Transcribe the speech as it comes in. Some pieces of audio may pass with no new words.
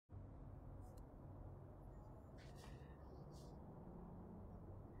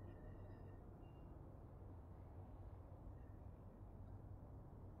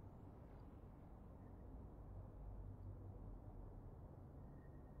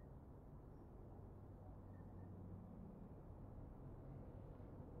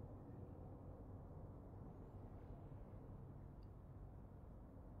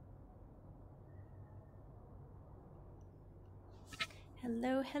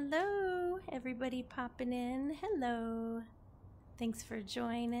Hello, hello, everybody popping in. Hello. Thanks for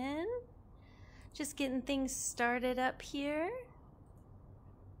joining. Just getting things started up here.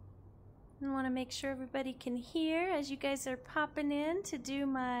 I want to make sure everybody can hear as you guys are popping in to do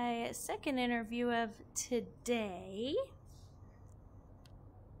my second interview of today.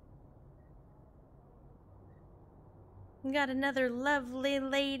 We got another lovely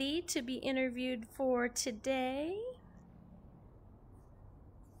lady to be interviewed for today.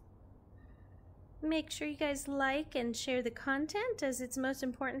 Make sure you guys like and share the content, as it's most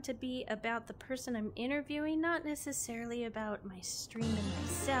important to be about the person I'm interviewing, not necessarily about my stream and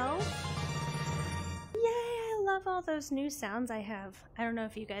myself. Yay, I love all those new sounds I have. I don't know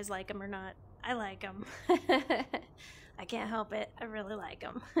if you guys like them or not. I like them. I can't help it. I really like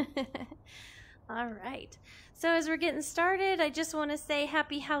them. All right. So as we're getting started, I just want to say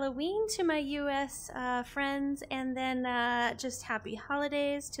happy Halloween to my U.S. Friends, and then just happy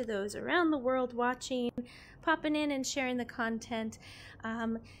holidays to those around the world watching, popping in and sharing the content.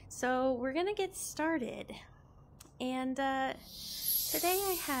 So we're going to get started. And today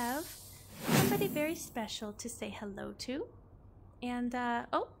I have somebody very special to say hello to. And,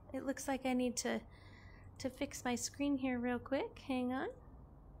 oh, it looks like I need to fix my screen here real quick. Hang on.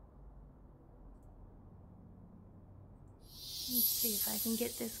 Let's see if I can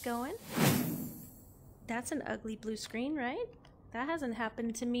get this going. That's an ugly blue screen, right? That hasn't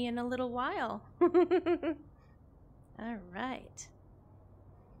happened to me in a little while. All right.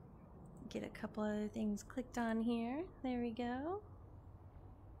 Get a couple other things clicked on here. There we go.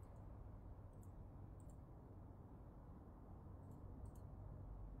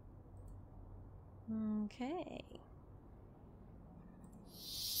 Okay.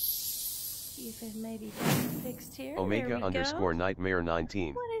 See if it maybe fixed here.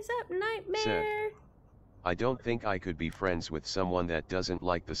 Omega_Nightmare19. What is up, Nightmare? Said, I don't think I could be friends with someone that doesn't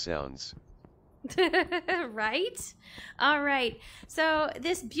like the sounds. Right? All right. So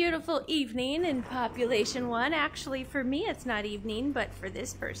this beautiful evening in Population 1, actually for me it's not evening, but for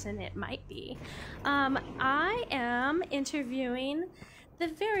this person it might be. I am interviewing the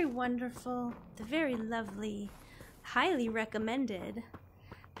very wonderful, the very lovely, highly recommended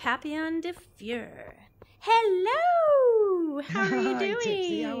PapillonDeFur. Hello! How are you doing? Hi,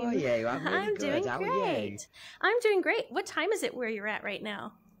 Tipsy. How are you? I'm doing good. great. I'm doing great. What time is it where you're at right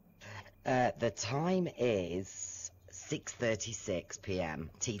now? The time is 6:36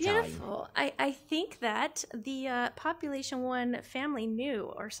 p.m. tea Beautiful. Time. I think that the Population 1 family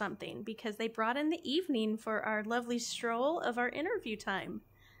knew or something, because they brought in the evening for our lovely stroll of our interview time.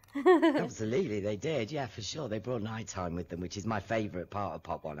 Absolutely, they did. Yeah, for sure. They brought nighttime with them, which is my favorite part of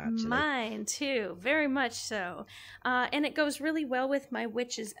Pop 1, actually. Mine, too. Very much so. And it goes really well with my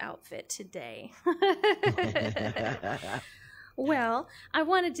witch's outfit today. Well, I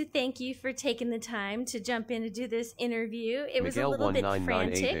wanted to thank you for taking the time to jump in to do this interview. It was a little bit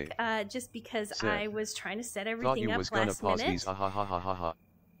frantic, just because I was trying to set everything up last minute.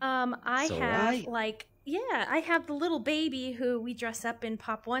 I have, like... Yeah, I have the little baby who we dress up in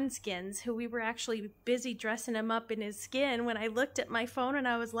Pop 1 skins, who we were actually busy dressing him up in his skin when I looked at my phone and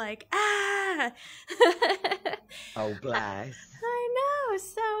I was like, ah! Oh, bless. I know.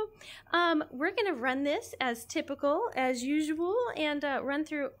 So we're going to run this as typical, as usual, and run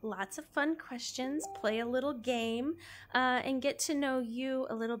through lots of fun questions, play a little game, and get to know you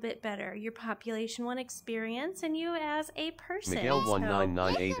a little bit better, your Population 1 experience, and you as a person.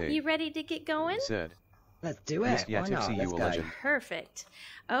 Miguel19988. You ready to get going? Said. Let's do it. Yeah, Why not? Tipsy, Let's you go. legend. Perfect.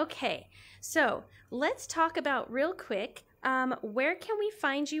 Okay, so let's talk about real quick, where can we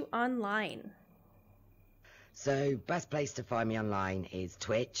find you online? So, best place to find me online is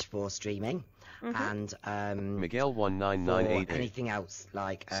Twitch for streaming, and Miguel19988. for anything else,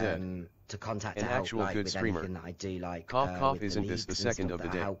 like to contact an out, actual like good with streamer. anything that I do, like Cough, with isn't the this the leagues and second stuff of the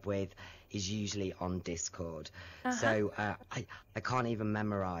that I day? help with, is usually on Discord. So I can't even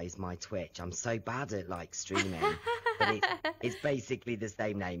memorize my Twitch. I'm so bad at like streaming, but it's basically the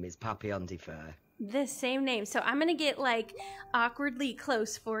same name. It's PapillonDeFur. The same name. So I'm gonna get like awkwardly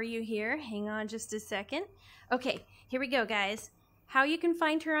close for you here. Hang on just a second. Okay, here we go, guys. How you can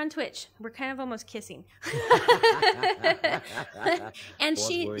find her on Twitch. We're kind of almost kissing. And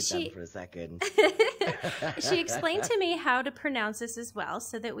she for a second. She explained to me how to pronounce this as well,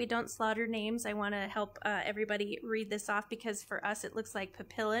 so that we don't slaughter names. I want to help everybody read this off, because for us it looks like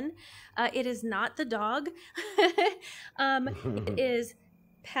Papillon. It is not the dog. It is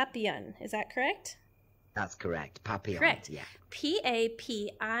Papillon. Is that correct? That's correct. Papillon. Correct. Yeah. PapillonDeFur.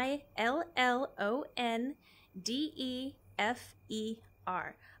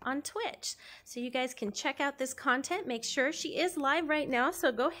 on Twitch. So you guys can check out this content. Make sure she is live right now,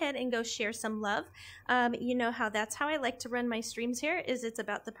 so go ahead and go share some love. You know how that's how I like to run my streams here, is it's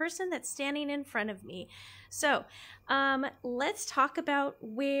about the person that's standing in front of me. So let's talk about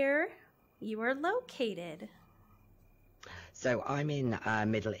where you are located. So I'm in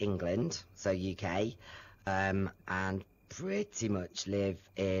Middle England, so UK, and pretty much live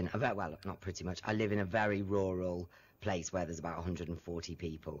in, well, not pretty much, I live in a very rural place where there's about 140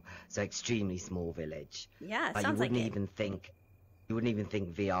 people, so extremely small village. Yeah, like sounds like it. You wouldn't even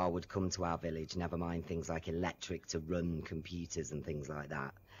think VR would come to our village, never mind things like electric to run computers and things like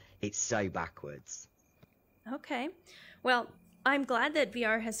that. It's so backwards. Okay. Well, I'm glad that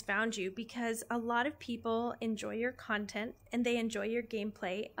VR has found you, because a lot of people enjoy your content and they enjoy your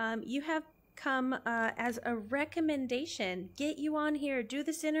gameplay. You have come as a recommendation. Get you on here. Do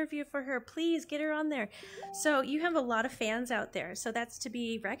this interview for her. Please get her on there. So you have a lot of fans out there. So that's to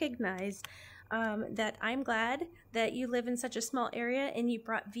be recognized. That I'm glad that you live in such a small area and you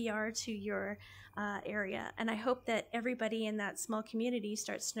brought VR to your area. And I hope that everybody in that small community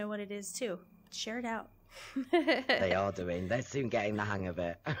starts to know what it is too. Share it out. They are doing. They're soon getting the hang of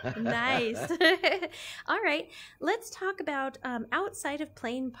it. Nice. All right. Let's talk about outside of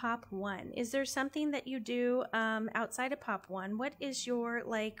playing Pop 1. Is there something that you do outside of Pop 1? What is your,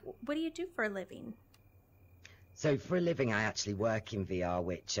 what do you do for a living? So for a living, I actually work in VR,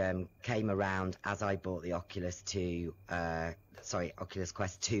 which came around as I bought the Oculus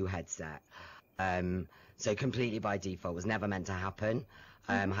Quest 2 headset. So completely by default, was never meant to happen.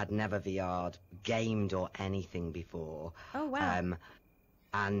 Had never VR'd, gamed or anything before. Oh, wow.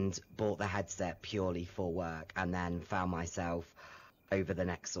 And bought the headset purely for work, and then found myself over the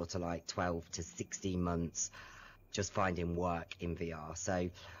next sort of 12 to 16 months just finding work in VR. So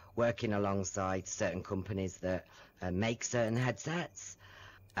working alongside certain companies that make certain headsets.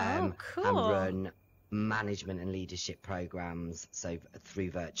 Oh, cool. And run management and leadership programs, so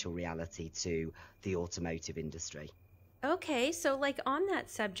through virtual reality, to the automotive industry. Okay, so on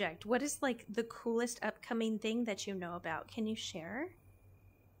that subject, what is the coolest upcoming thing that you know about? Can you share?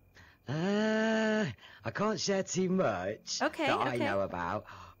 I can't share too much I know about,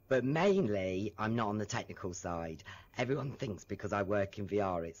 but mainly I'm not on the technical side. Everyone thinks because I work in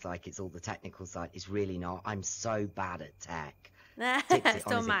VR, it's all the technical side. It's really not. I'm so bad at tech. Tipsy,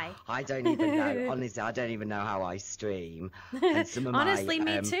 So am I. I don't even know. Honestly, I don't even know how I stream. And some of Honestly,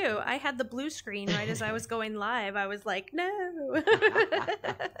 me too. I had the blue screen right as I was going live. I was like, no.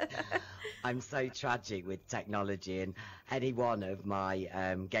 I'm so tragic with technology, and any one of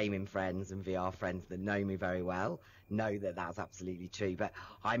my gaming friends and VR friends that know me very well know that that's absolutely true. But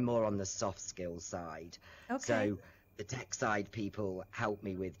I'm more on the soft skills side. Okay. So the tech side people help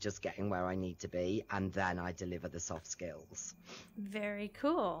me with just getting where I need to be, and then I deliver the soft skills. Very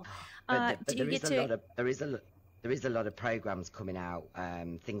cool. But there is a lot of programs coming out,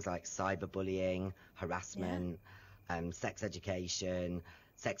 things like cyberbullying, harassment, sex education,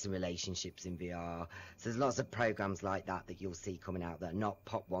 sex and relationships in VR. So there's lots of programs like that you'll see coming out that are not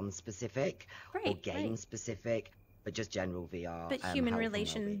Pop 1 specific or game specific, but just general VR. But human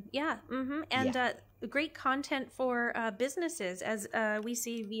relation, and great content for businesses, as we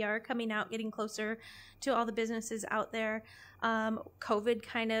see VR coming out, getting closer to all the businesses out there. COVID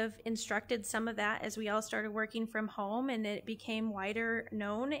kind of instructed some of that as we all started working from home, and it became wider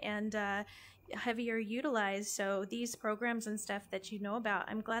known and heavier utilized. So these programs and stuff that you know about,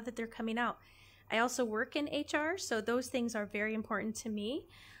 I'm glad that they're coming out. I also work in HR, so those things are very important to me,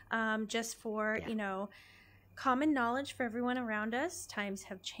 just for, common knowledge for everyone around us. Times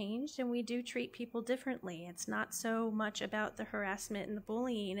have changed and we do treat people differently. It's not so much about the harassment and the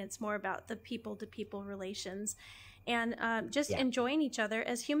bullying. It's more about the people-to-people relations and just enjoying each other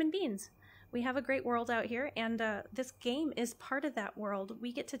as human beings. We have a great world out here, and this game is part of that world.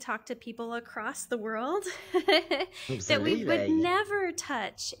 We get to talk to people across the world that we would never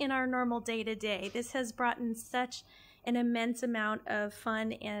touch in our normal day-to-day. This has brought in such an immense amount of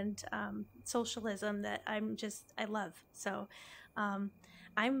fun and socialism that I love. So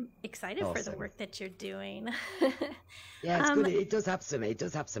I'm excited for the work that you're doing. Yeah, it's good. It does have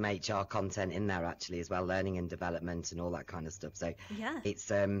some HR content in there actually as well, learning and development and all that kind of stuff. So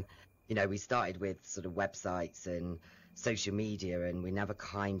it's we started with sort of websites and social media, and we never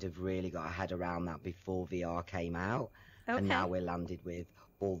kind of really got our head around that before VR came out. Okay. And now we're landed with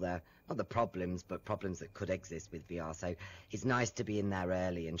all the, not the problems, but problems that could exist with VR. So it's nice to be in there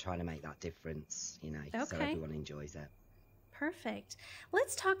early and trying to make that difference, so everyone enjoys it. Perfect.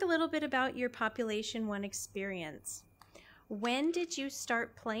 Let's talk a little bit about your Population 1 experience. When did you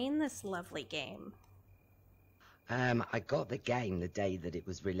start playing this lovely game? I got the game the day that it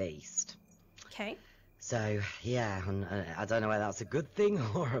was released. Okay. So, yeah, and, I don't know whether that's a good thing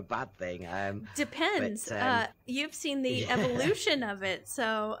or a bad thing. Depends. But, You've seen the evolution of it,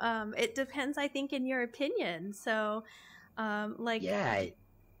 so it depends, I think, in your opinion. So, like, yeah,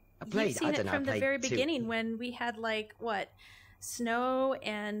 you've seen it from the very beginning when we had, like, what, snow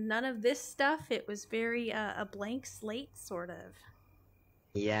and none of this stuff. It was very a blank slate, sort of.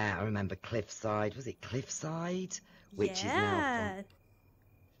 Yeah, I remember Cliffside. Was it Cliffside? Which is now from...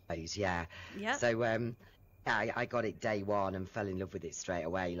 Yeah. Yeah. So I got it day one and fell in love with it straight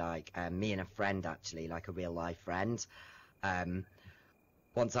away. Like me and a friend, actually, like a real life friend.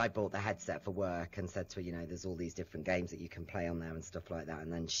 Once I bought the headset for work and said to her, you know, there's all these different games that you can play on there and stuff like that.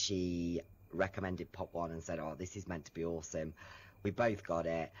 And then she recommended Pop One and said, oh, this is meant to be awesome. We both got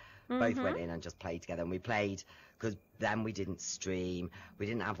it. Both went in and just played together. And we played, because then we didn't stream. We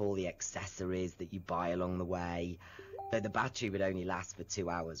didn't have all the accessories that you buy along the way. So the battery would only last for 2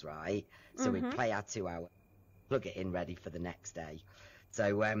 hours, right? So we'd play our 2 hours, plug it in ready for the next day.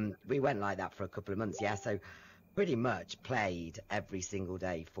 So we went like that for a couple of months. Yeah, so pretty much played every single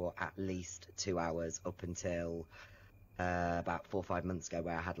day for at least 2 hours up until about 4 or 5 months ago,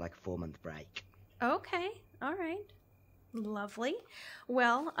 where I had like a 4-month break. Okay. All right. Lovely.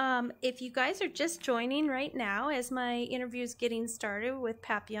 Well, if you guys are just joining right now as my interview is getting started with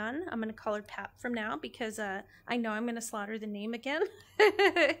Papillon, I'm going to call her Pap from now because I know I'm going to slaughter the name again.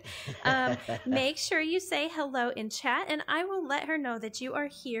 Make sure you say hello in chat, and I will let her know that you are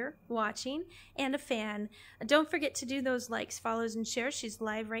here watching and a fan. Don't forget to do those likes, follows, and shares. She's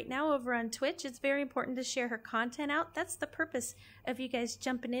live right now over on Twitch. It's very important to share her content out. That's the purpose of you guys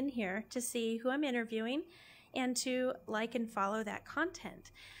jumping in here to see who I'm interviewing and to like and follow that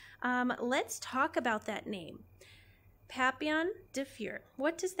content. Let's talk about that name. PapillonDeFur.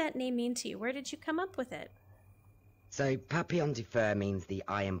 What does that name mean to you? Where did you come up with it? So PapillonDeFur means the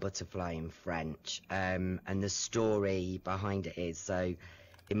iron butterfly in French. And the story behind it is, so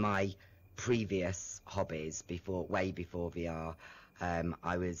in my previous hobbies, way before VR,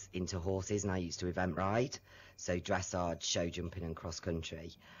 I was into horses and I used to event ride. So dressage, show jumping and cross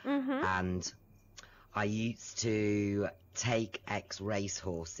country. And I used to take ex-race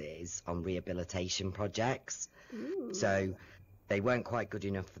horses on rehabilitation projects. Ooh. So they weren't quite good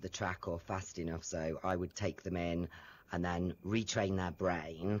enough for the track or fast enough, so I would take them in and then retrain their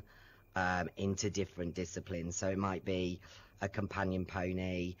brain into different disciplines. So it might be a companion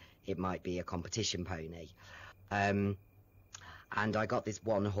pony, it might be a competition pony. And I got this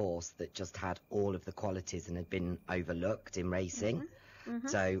one horse that just had all of the qualities and had been overlooked in racing.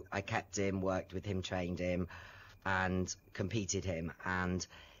 So I kept him, worked with him, trained him, and competed him. And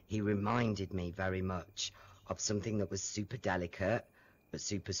he reminded me very much of something that was super delicate, but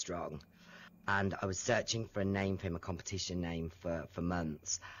super strong. And I was searching for a name for him, a competition name for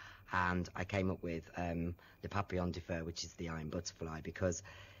months. And I came up with the PapillonDeFur, which is the iron butterfly, because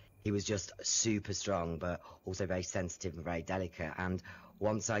he was just super strong, but also very sensitive and very delicate. And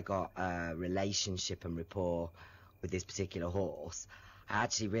once I got a relationship and rapport with this particular horse, I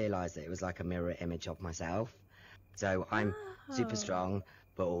actually realized that it was like a mirror image of myself. So I'm super strong,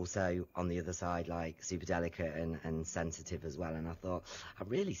 but also on the other side, like super delicate and sensitive as well. And I thought, it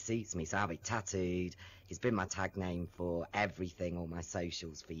really suits me. So I have it tattooed. It's been my tag name for everything, all my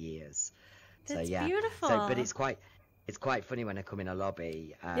socials for years. That's so yeah, beautiful. So, but it's quite funny when I come in a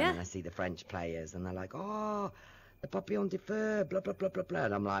lobby and I see the French players and they're like, oh, the PapillonDeFur, blah, blah, blah, blah, blah.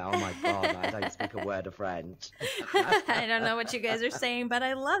 And I'm like, oh my God, I don't speak a word of French. I don't know what you guys are saying, but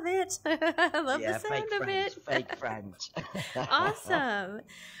I love it. I love the sound of it. Fake French. Awesome.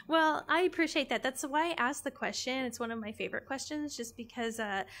 Well, I appreciate that. That's why I asked the question. It's one of my favorite questions, just because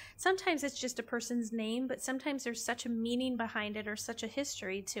sometimes it's just a person's name, but sometimes there's such a meaning behind it or such a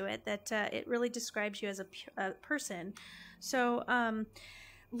history to it that it really describes you as a person. So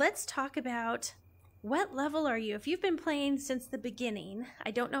let's talk about, what level are you? If you've been playing since the beginning,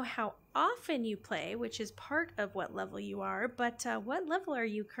 I don't know how often you play, which is part of what level you are, but what level are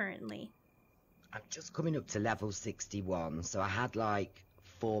you currently? I'm just coming up to level 61, so I had like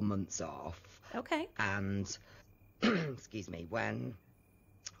 4 months off. Okay. And, excuse me, when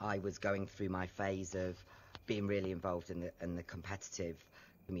I was going through my phase of being really involved in the competitive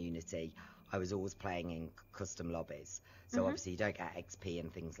community, I was always playing in custom lobbies. So obviously you don't get XP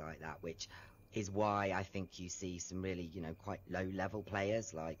and things like that, which is why I think you see some really, quite low-level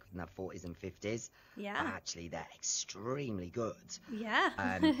players, like in their 40s and 50s. Yeah. But actually, they're extremely good. Yeah.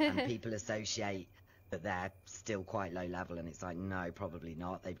 And people associate that they're still quite low-level, and it's like, no, probably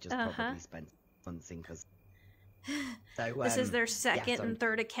not. They've just probably spent months in cause. So this is their second and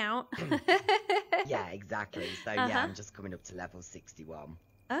third account. Yeah, exactly. So yeah, I'm just coming up to level 61.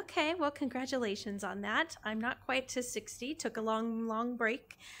 Okay, well, congratulations on that. I'm not quite to 60. Took a long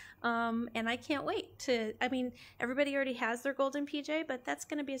break. And I can't wait to, I mean, everybody already has their golden PJ, but that's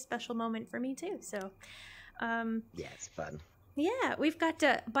going to be a special moment for me too. So, yeah, it's fun. Yeah, we've got,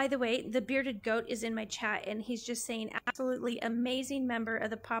 by the way, the Bearded Goat is in my chat, and he's just saying, absolutely amazing member of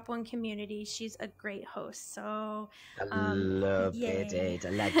the Pop One community. She's a great host. So, I love it. A legend. Yeah, he's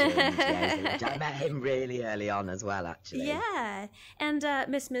a legend. I met him really early on as well, actually. Yeah, and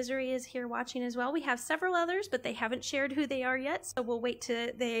Miss Misery is here watching as well. We have several others, but they haven't shared who they are yet, so we'll wait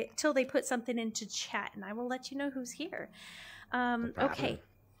till they put something into chat, and I will let you know who's here. Okay.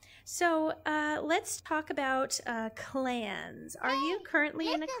 So let's talk about clans. Are you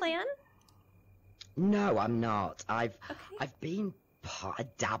currently in a clan? No, I'm not. I've been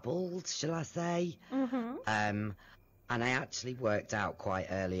dabbled, shall I say? And I actually worked out quite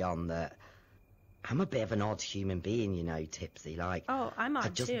early on that I'm a bit of an odd human being, you know, Tipsy. Like, oh, I'm odd I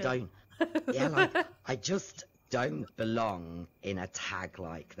just too. don't. Yeah, like I just don't belong in a tag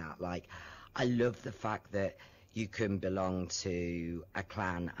like that. Like, I love the fact that you can belong to a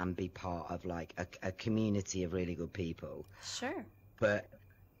clan and be part of like a community of really good people. Sure. But,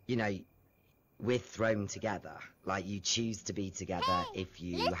 you know, we're thrown together. Like, you choose to be together if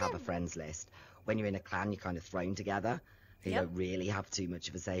you have a friends list. When you're in a clan, you're kind of thrown together. You don't really have too much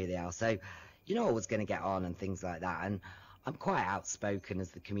of a say who they are. So you're not always going to get on and things like that. And I'm quite outspoken,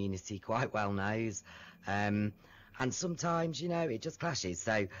 as the community quite well knows. And sometimes, you know, it just clashes.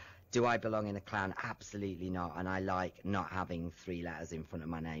 So do I belong in a clan? Absolutely not. And I like not having 3 letters in front of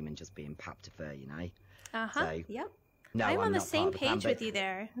my name and just being PapillonDeFur, you know? So, yep. no, I'm on the not same part of the clan, page with you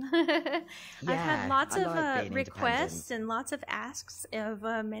there. Yeah, I've had lots I of like being requests and lots of asks of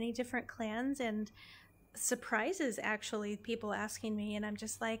many different clans and surprises, actually, people asking me. And I'm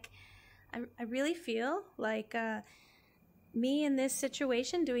just like, I really feel like me in this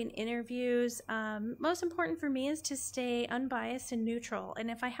situation doing interviews, most important for me is to stay unbiased and neutral. And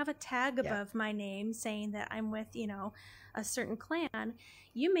if I have a tag above my name saying that I'm with, you know, a certain clan,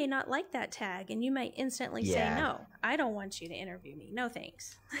 you may not like that tag and you might instantly say, no, I don't want you to interview me. No,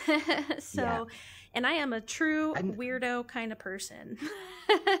 thanks. So, and I am a true weirdo kind of person.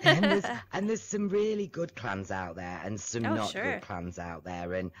 and there's some really good clans out there and some not good clans out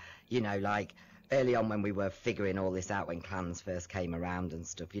there. And, you know, like, early on when we were figuring all this out, when clans first came around and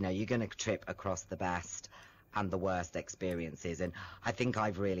stuff, you know, you're going to trip across the best and the worst experiences. And I think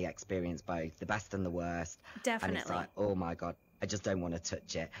I've really experienced both, the best and the worst. Definitely. And it's like, oh my God, I just don't want to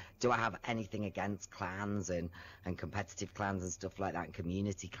touch it. Do I have anything against clans and competitive clans and stuff like that, and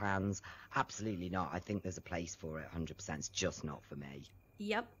community clans? Absolutely not. I think there's a place for it, 100%. It's just not for me.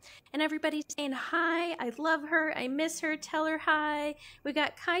 Yep. And everybody's saying hi. I love her. I miss her. Tell her hi. We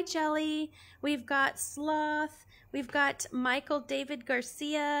got Kai Jelly. We've got Sloth. We've got Michael David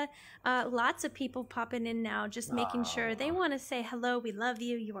Garcia. Lots of people popping in now, just making sure they want to say hello. We love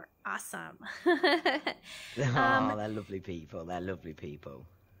you. You are awesome. They're lovely people. They're lovely people.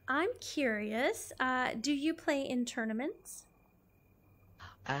 I'm curious. Do you play in tournaments?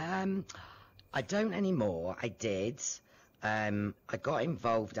 I don't anymore. I did. I got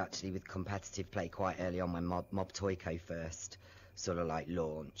involved actually with competitive play quite early on when Mob Toyco first sort of like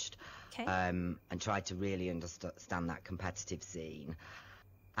launched, and tried to really understand that competitive scene,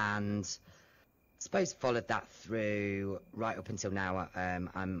 and I suppose followed that through right up until now.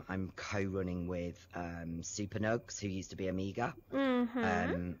 I'm co-running with Super Nugs, who used to be Amiga,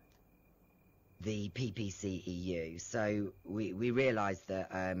 the PPC EU. So we realised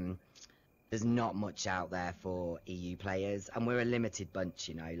that there's not much out there for EU players, and we're a limited bunch,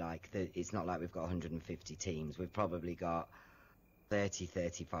 you know, like it's not like we've got 150 teams. We've probably got 30,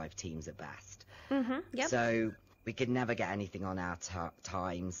 35 teams at best. So we could never get anything on our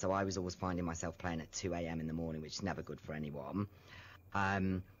time, so I was always finding myself playing at 2 a.m. in the morning, which is never good for anyone.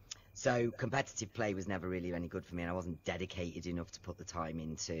 So competitive play was never really any good for me, and I wasn't dedicated enough to put the time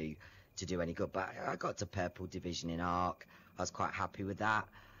into to do any good. But I got to Purple Division in Arc. I was quite happy with that.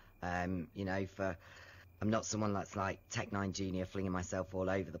 You know, I'm not someone that's like Tech9 Junior flinging myself all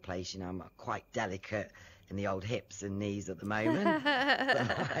over the place. You know, I'm quite delicate in the old hips and knees at the moment.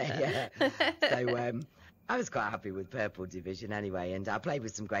 So I was quite happy with Purple Division anyway, and I played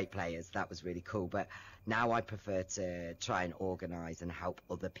with some great players. That was really cool. But now I prefer to try and organise and help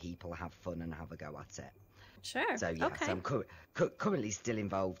other people have fun and have a go at it. Sure. So yeah, so I'm currently still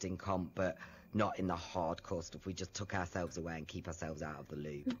involved in comp, but not in the hardcore stuff. We just took ourselves away and keep ourselves out of the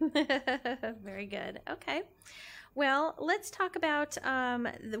loop. Very good. Okay. Well, let's talk about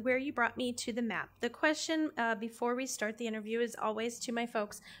where you brought me to the map. The question before we start the interview is always to my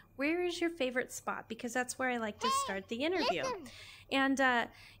folks, where is your favorite spot? Because that's where I like to start the interview. And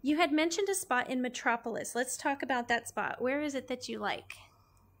you had mentioned a spot in Metropolis. Let's talk about that spot. Where is it that you like?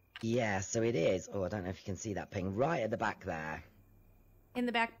 Yeah, so it is. Oh, I don't know if you can see that ping right at the back there. In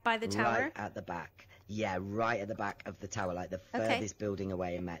the back by the tower? Right at the back. Yeah, right at the back of the tower, like the furthest building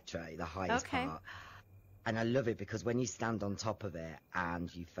away in Metro, the highest part. And I love it because when you stand on top of it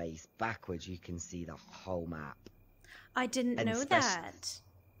and you face backwards, you can see the whole map. I didn't know that.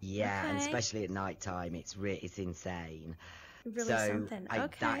 Yeah, and especially at night time, it's insane. Really something.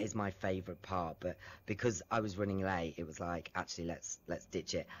 That is my favourite part, but because I was running late, it was like, actually, let's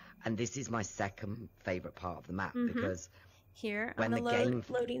ditch it. And this is my second favourite part of the map because here when on the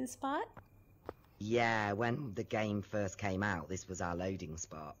loading spot. Yeah, when the game first came out, this was our loading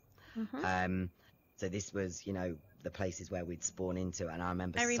spot. So this was, you know, the places where we'd spawn into, and I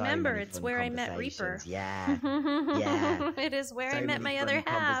remember. It's where I met Reaper. Yeah, yeah. It is where I met my other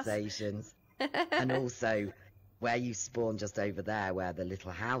half. Conversations, and also where you spawn just over there, where the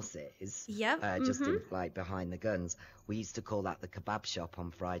little house is. Yep. Just in, like behind the guns. We used to call that the kebab shop on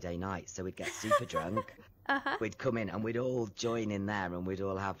Friday night. So we'd get super drunk. We'd come in and we'd all join in there, and we'd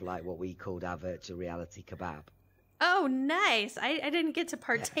all have like what we called our virtual reality kebab. Oh, nice. I didn't get to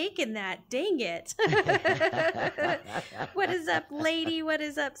partake in that. Dang it. What is up, lady? What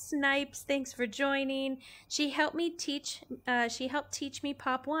is up, Snipes? Thanks for joining. She helped teach me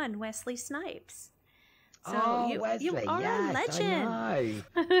Pop 1, Wesley Snipes. So Wesley, you are a legend. I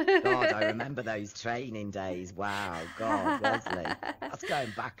know. God, I remember those training days. Wow, God, Wesley. That's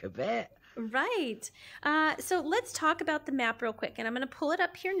going back a bit. Right. So let's talk about the map real quick, and I'm going to pull it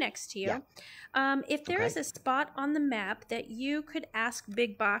up here next to you. Yeah. If there is a spot on the map that you could ask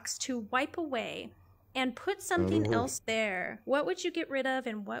Big Box to wipe away and put something else there, what would you get rid of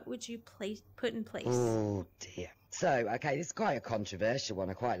and what would you put in place? Oh, dear. So, okay, this is quite a controversial one.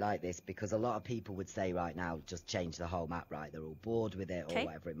 I quite like this because a lot of people would say right now, just change the whole map, right? They're all bored with it or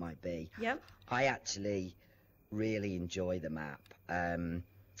whatever it might be. Yep. I actually really enjoy the map.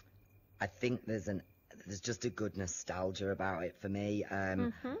 I think there's just a good nostalgia about it for me.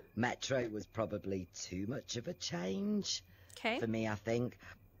 Metro was probably too much of a change for me, I think.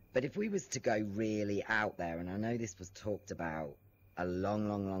 But if we was to go really out there, and I know this was talked about a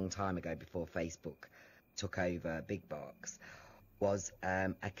long time ago before Facebook took over Big Box, was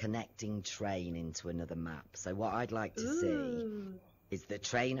a connecting train into another map. So what I'd like to see is the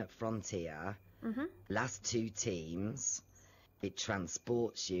train at Frontier, last 2 teams. It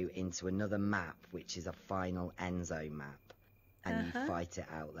transports you into another map, which is a final end zone map, and you fight it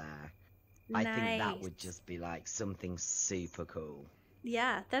out there. Nice. I think that would just be like something super cool.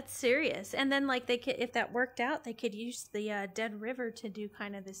 Yeah, that's serious. And then, like, they could, if that worked out, they could use the Dead River to do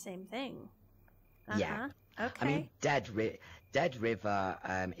kind of the same thing. Yeah. Okay. I mean, Dead River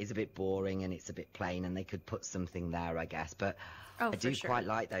is a bit boring and it's a bit plain, and they could put something there, I guess. But I do quite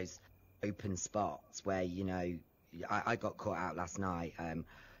like those open spots where, you know, I got caught out last night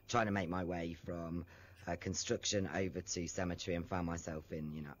trying to make my way from construction over to cemetery and found myself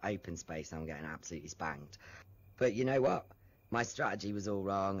in, you know, open space, and I'm getting absolutely spanked. But you know what? My strategy was all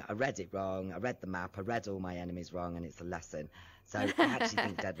wrong. I read it wrong. I read the map. I read all my enemies wrong, and it's a lesson. So I actually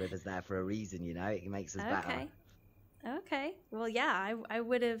think Dead River's there for a reason, you know? It makes us better. Okay. Well, yeah, I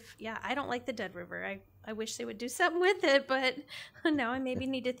would have, I don't like the Dead River. I wish they would do something with it, but now I maybe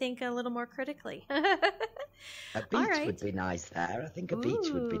need to think a little more critically. A beach would be nice there. I think a beach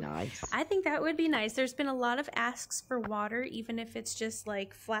would be nice. I think that would be nice. There's been a lot of asks for water, even if it's just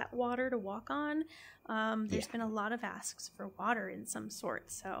like flat water to walk on. There's been a lot of asks for water in some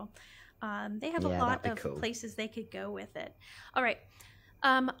sort. So they have a lot of places they could go with it. All right.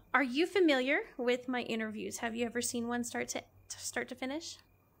 Are you familiar with my interviews? Have you ever seen one start to finish?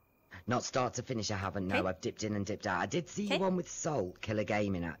 Not start to finish, I haven't. No, I've dipped in and dipped out. I did see one with Salt, Killer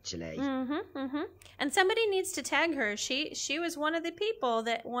Gaming, actually. And somebody needs to tag her. She was one of the people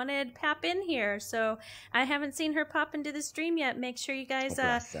that wanted Pap in here, so I haven't seen her pop into the stream yet. Make sure you guys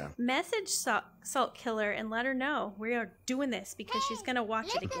message Salt Killer and let her know we are doing this, because she's gonna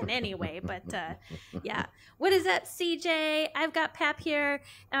watch it again anyway. But yeah, what is up, CJ? I've got Pap here.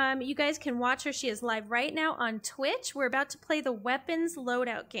 You guys can watch her. She is live right now on Twitch. We're about to play the weapons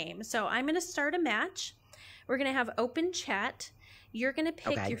loadout game. So I'm gonna start a match. We're gonna have open chat. You're gonna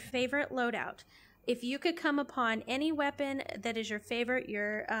pick your favorite loadout. If you could come upon any weapon that is your favorite,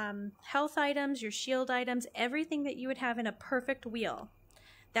 your health items, your shield items, everything that you would have in a perfect wheel,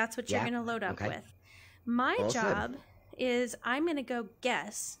 That's what you're going to load up with. My job is I'm going to go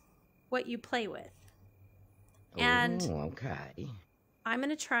guess what you play with. And I'm going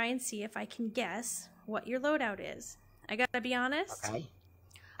to try and see if I can guess what your loadout is. I got to be honest. Okay.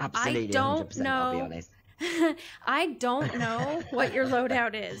 Absolutely, I don't 100%, know. I'll be honest. I don't know what your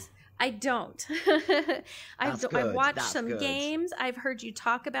loadout is. I don't. I've watched some games. I've heard you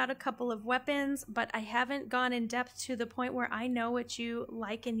talk about a couple of weapons, but I haven't gone in depth to the point where I know what you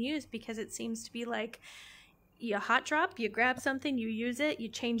like and use, because it seems to be like you hot drop, you grab something, you use it, you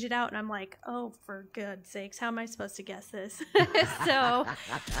change it out, and I'm like, oh, for good's sakes, how am I supposed to guess this? So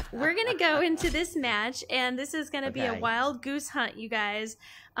we're going to go into this match, and this is going to be a wild goose hunt, you guys.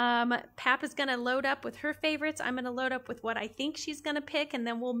 Pap is going to load up with her favorites. I'm going to load up with what I think she's going to pick, and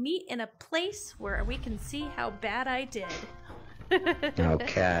then we'll meet in a place where we can see how bad I did.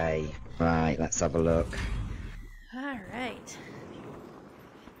 Okay. Right, let's have a look. All right.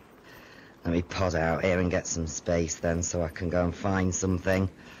 Let me pod out here and get some space then so I can go and find something.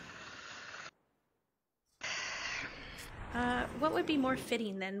 What would be more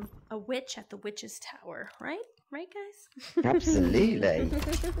fitting than a witch at the witch's tower, right? Right, guys? Absolutely.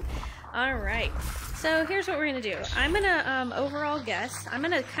 All right. So here's what we're going to do. I'm going to overall guess. I'm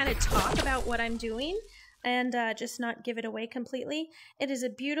going to kind of talk about what I'm doing and just not give it away completely. It is a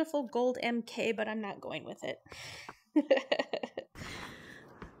beautiful gold MK, but I'm not going with it.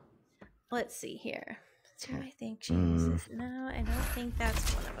 Let's see here. Do I think she uses? No, I don't think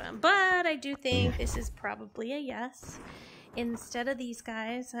that's one of them. But I do think this is probably a yes. Instead of these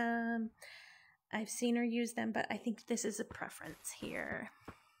guys, I've seen her use them, but I think this is a preference here.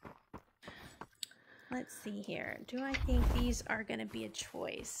 Let's see here. Do I think these are going to be a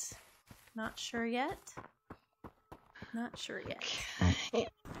choice? Not sure yet. Not sure yet. Okay.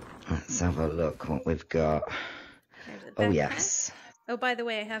 Let's have a look what we've got. Oh, yes. Oh, by the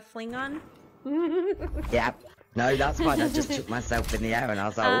way, I have fling on. Yeah. No, that's fine. I just took myself in the air and I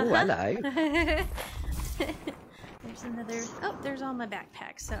was like, oh, hello. There's another. Oh, there's all my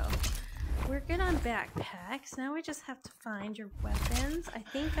backpacks. So we're good on backpacks. Now we just have to find your weapons. I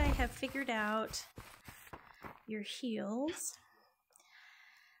think I have figured out your heals.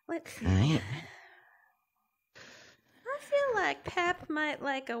 Let's see. I feel like Pap might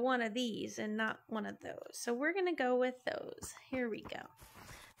like one of these and not one of those. So we're going to go with those. Here we go.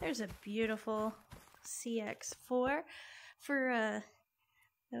 There's a beautiful CX4 for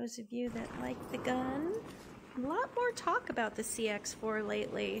those of you that like the gun. A lot more talk about the CX4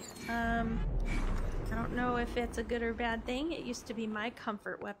 lately. I don't know if it's a good or bad thing. It used to be my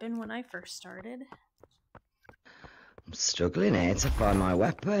comfort weapon when I first started. I'm struggling here to find my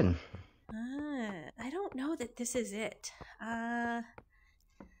weapon. I don't know that this is it.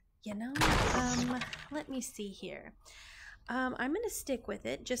 You know, let me see here. I'm going to stick with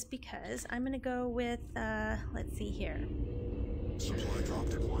it just because. I'm going to go with, let's see here. Supply drop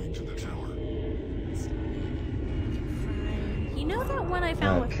deploying to the tower. You know that one I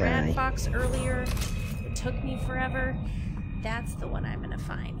found with Brad Fox earlier? It took me forever. That's the one I'm going to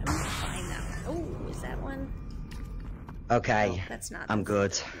find. I'm going to find that one. Oh, is that one? Okay. Oh, that's not. I'm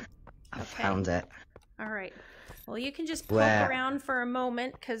good. I found it. All right. Well, you can just poke around for a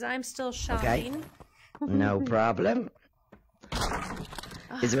moment because I'm still shopping. Okay. No problem.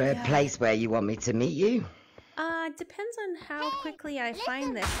 Is there a place where you want me to meet you? Depends on how quickly I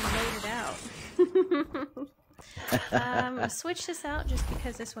find this and load it out. I'll switch this out just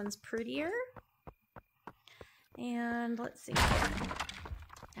because this one's prettier. And let's see.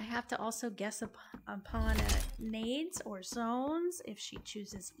 I have to also guess upon nades or zones if she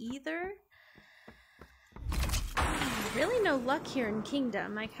chooses either. Really no luck here in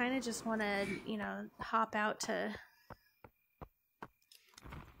Kingdom. I kind of just want to, you know, hop out to...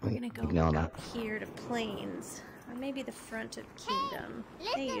 We're going to go out here to Plains. Or maybe the front of Kingdom.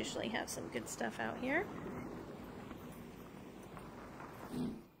 They usually have some good stuff out here.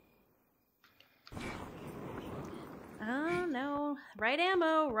 Oh, no. Right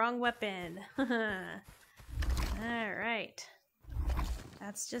ammo, wrong weapon. Alright.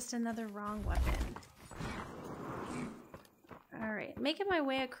 That's just another wrong weapon. Alright, making my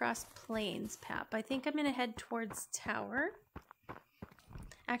way across Plains, Pap. I think I'm going to head towards Tower.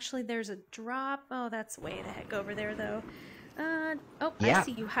 Actually, there's a drop. Oh, that's way the heck over there, though. Oh, yeah, I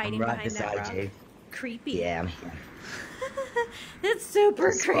see you hiding behind that rock. You. Creepy. Yeah, I'm here. It's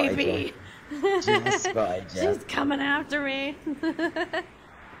super creepy. Just spotted you. She's coming after me.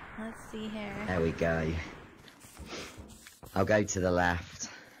 Let's see here. There we go. I'll go to the left.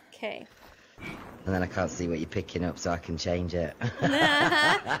 Okay. And then I can't see what you're picking up, so I can change it.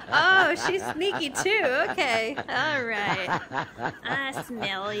 Oh, she's sneaky too. Okay. All right. I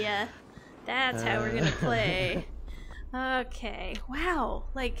smell ya. That's how we're gonna play. Okay. Wow.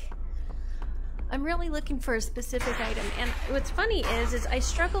 Like, I'm really looking for a specific item. And what's funny is I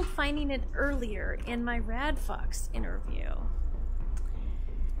struggled finding it earlier in my Rad Fox interview.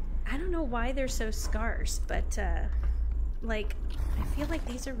 I don't know why they're so scarce, but like, I feel like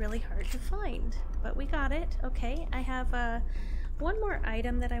these are really hard to find. But we got it. Okay, I have one more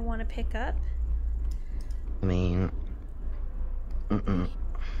item that I want to pick up. I mean, I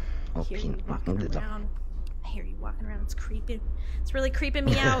hear you walking around. I hear you walking around. It's creeping. It's really creeping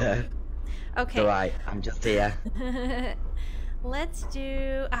me out. Okay. It's alright, I'm just here. Let's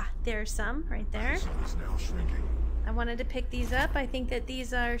do... Ah, there's some right there. The sun is now shrinking. I wanted to pick these up. I think that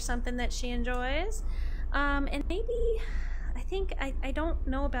these are something that she enjoys. And maybe... I don't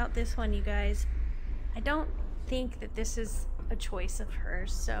know about this one, you guys. I don't think that this is a choice of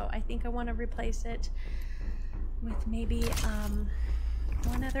hers, so I think I want to replace it with maybe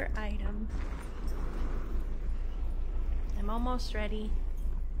one other item. I'm almost ready.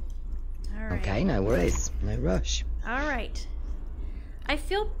 All right. Okay, no worries. No rush. All right. I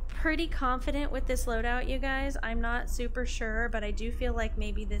feel pretty confident with this loadout, you guys. I'm not super sure, but I do feel like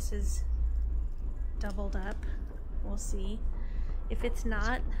maybe this is doubled up. We'll see. If it's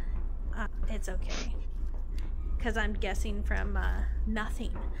not, it's okay. Because I'm guessing from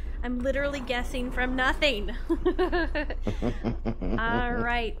nothing. I'm literally guessing from nothing. All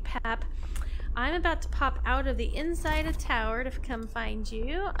right, Pap. I'm about to pop out of the inside of tower to come find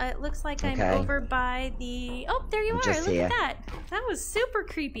you. It looks like I'm over by the... Oh, there you are. Look at that. That was super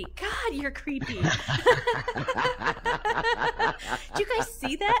creepy. God, you're creepy. Did you guys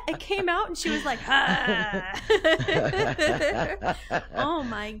see that? It came out and she was like, ah. Oh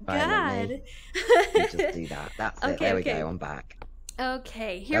my God. Right, just do that. That's it. There we go. I'm back.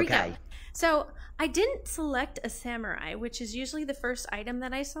 Okay, here we go. So I didn't select a samurai, which is usually the first item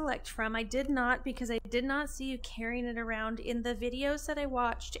that I select from. I did not, because I did not see you carrying it around in the videos that I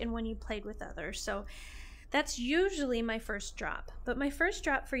watched and when you played with others. So that's usually my first drop. But my first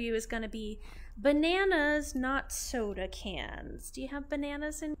drop for you is going to be bananas, not soda cans. Do you have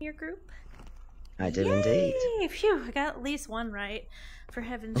bananas in your group? I do indeed. Phew, I got at least one right, for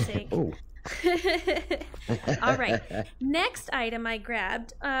heaven's sake. Ooh. All right, next item I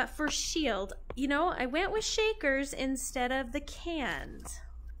grabbed for shield. You know, I went with shakers instead of the cans.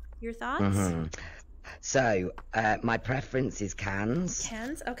 Your thoughts? So my preference is cans.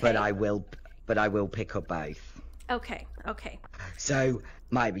 Cans, okay. But I will pick up both. Okay. So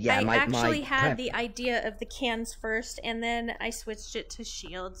I actually had the idea of the cans first, and then I switched it to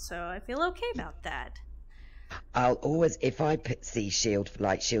shield, so I feel okay about that. I'll always, if I see shield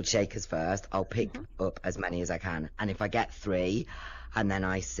shakers first, I'll pick up as many as I can. And if I get 3 and then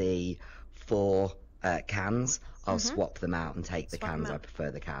I see 4 cans, I'll swap them out and take the cans. I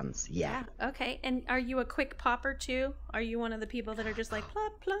prefer the cans. Yeah. Okay. And are you a quick popper too? Are you one of the people that are just like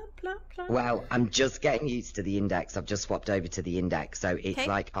plop, plop, plop, plop? Well, I'm just getting used to the index. I've just swapped over to the index. So it's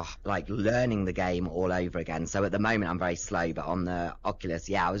like learning the game all over again. So at the moment I'm very slow, but on the Oculus,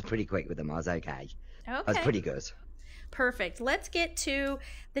 yeah, I was pretty quick with them. I was okay. I was pretty good. Perfect. Let's get to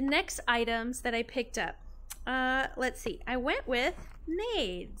the next items that I picked up. Let's see. I went with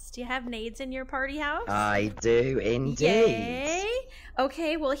nades. Do you have nades in your party house? I do indeed. Yay.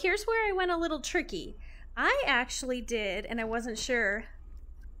 Okay, well, here's where I went a little tricky. I actually did, and I wasn't sure,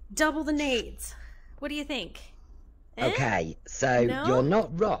 double the nades. What do you think? Okay, so you're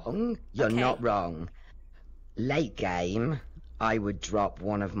not wrong. You're not wrong. Late game, I would drop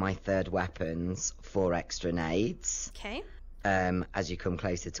one of my third weapons for extra nades. Okay. As you come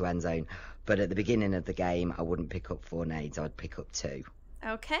closer to end zone. But at the beginning of the game, I wouldn't pick up 4 nades. I'd pick up 2.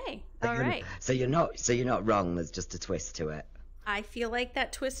 Okay. All right. So you're not wrong. There's just a twist to it. I feel like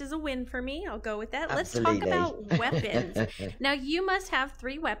that twist is a win for me. I'll go with that. Absolutely. Let's talk about weapons. Now, you must have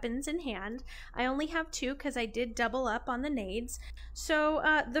 3 weapons in hand. I only have 2 because I did double up on the nades.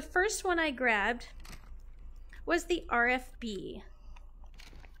 So the first one I grabbed was the RFB.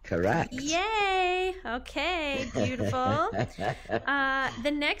 Correct. Yay! Okay, beautiful.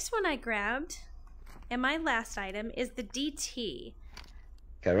 The next one I grabbed, and my last item, is the DT.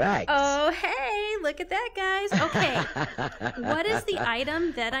 Correct. Oh, hey, look at that, guys. Okay, what is the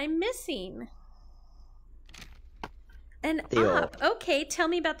item that I'm missing? An op. Okay, tell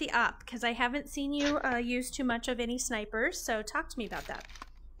me about the op, because I haven't seen you use too much of any snipers, so talk to me about that.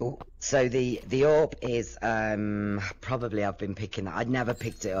 So the AWP is probably I've been picking that. I'd never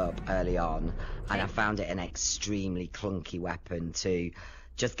picked it up early on, and I found it an extremely clunky weapon to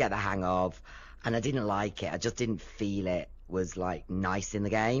just get the hang of. and I didn't like it. I just didn't feel it was like nice in the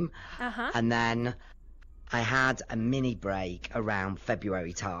game. And then I had a mini break around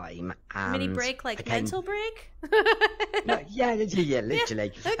February time. And mini break, like mental break? No, yeah,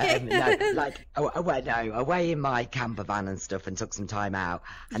 literally. Okay. No, like away in my camper van and stuff, and took some time out.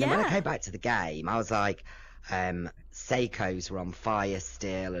 And then when I came back to the game, I was like, Seikos were on fire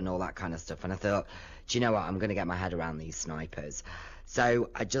still and all that kind of stuff. And I thought, do you know what? I'm going to get my head around these snipers. So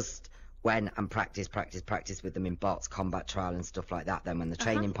I just went and practiced with them in bots, combat trial and stuff like that. Then when the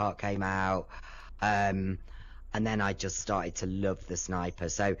training part came out, and then I just started to love the sniper.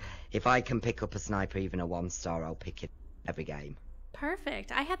 So if I can pick up a sniper, even a 1-star, I'll pick it every game.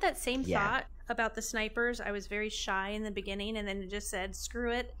 Perfect. I had that same thought about the snipers. I was very shy in the beginning, and then just said,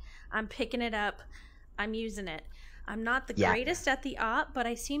 screw it. I'm picking it up. I'm using it. I'm not the greatest at the op, but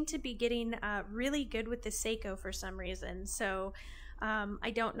I seem to be getting really good with the Seiko for some reason. So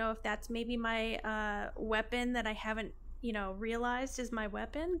I don't know if that's maybe my weapon that I haven't, you know, realized is my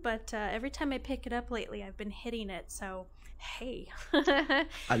weapon, but every time I pick it up lately, I've been hitting it. So, hey.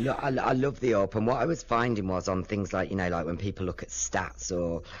 I love the op, and what I was finding was on things like, you know, like when people look at stats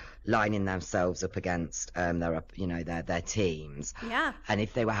or lining themselves up against their teams. Yeah. And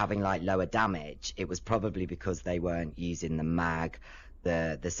if they were having like lower damage, it was probably because they weren't using the mag,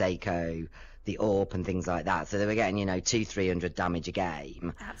 the Seiko, the AWP and things like that. So they were getting, you know, 200-300 damage a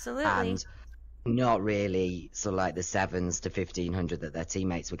game. Absolutely. And not really sort of like the 7s to 1500 that their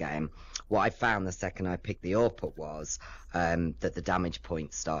teammates were getting. What I found the second I picked the AWP up was that the damage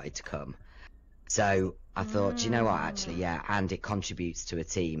points started to come. So I thought, you know what, actually, and it contributes to a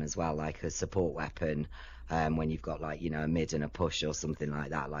team as well, like a support weapon. When you've got like, you know, a mid and a push or something like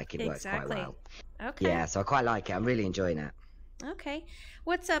that, like it works quite well. Okay. Yeah, so I quite like it. I'm really enjoying it. Okay.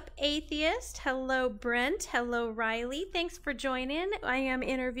 What's up, Atheist? Hello, Brent. Hello, Riley. Thanks for joining. I am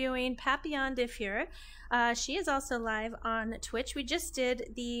interviewing PapillonDeFur. She is also live on Twitch. We just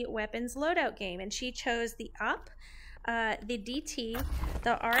did the weapons loadout game, and she chose the UP, the DT,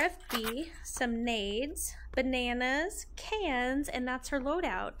 the RFB, some nades, bananas, cans, and that's her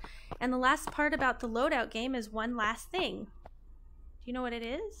loadout. And the last part about the loadout game is one last thing. Do you know what it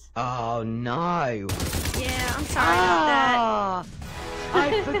is? Oh, no. Yeah, I'm sorry about that.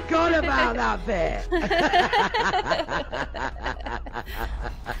 I forgot about that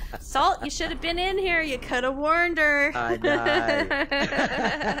bit. Salt, you should have been in here. You could have warned her. I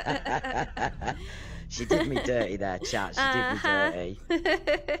know. She did me dirty there, chat. She did me dirty.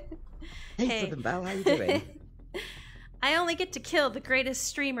 Hey, Southern Belle, how you doing? I only get to kill the greatest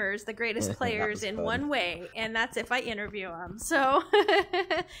streamers, the greatest players in one way, and that's if I interview them. So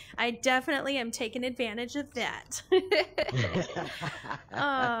I definitely am taking advantage of that.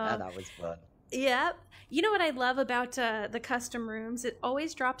 That was fun. Yep. You know what I love about the custom rooms? It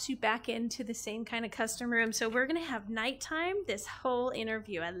always drops you back into the same kind of custom room. So we're going to have nighttime this whole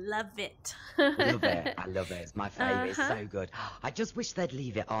interview. I love it. Love it. I love it. It's my favorite. It's so good. I just wish they'd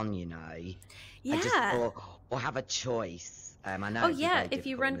leave it on, you know. Yeah. Or have a choice. I know. Oh yeah, if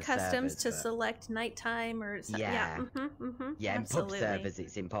you run customs to select nighttime or something. Yeah. Yeah, in pub servers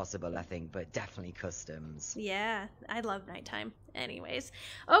it's impossible, I think, but definitely customs. Yeah, I love nighttime. Anyways,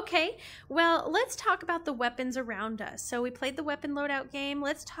 okay, well, let's talk about the weapons around us. So we played the weapon loadout game.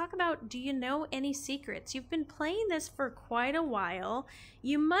 Let's talk about, do you know any secrets? You've been playing this for quite a while.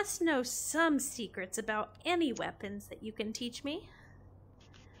 You must know some secrets about any weapons that you can teach me.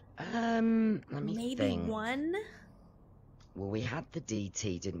 Let me Maybe think. one? Well, we had the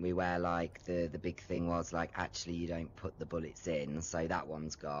DT, didn't we, where like the big thing was like, actually you don't put the bullets in, so that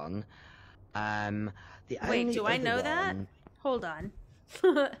one's gone. Wait, do I know that? Hold on.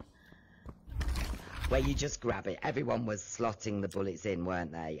 Where you just grab it. Everyone was slotting the bullets in,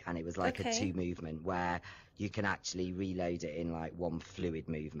 weren't they? And it was like a 2 movement where you can actually reload it in like 1 fluid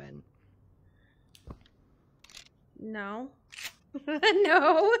movement. No.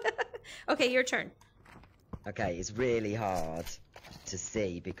 No. Okay, your turn. Okay, it's really hard to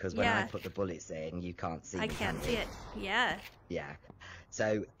see because when I put the bullets in, you can't see. I can't see it. Yeah. Yeah.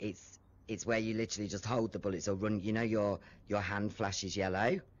 So it's where you literally just hold the bullets or run. You know your hand flashes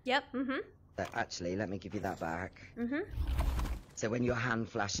yellow. Yep. So actually, let me give you that back. So when your hand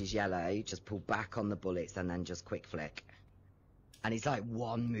flashes yellow, just pull back on the bullets and then just quick flick. And it's like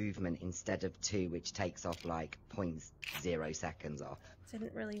 1 movement instead of 2, which takes off like 0.0 seconds off.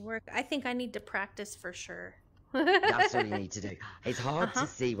 Didn't really work. I think I need to practice for sure. That's what you need to do. It's hard to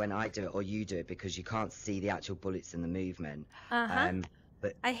see when I do it or you do it because you can't see the actual bullets in the movement.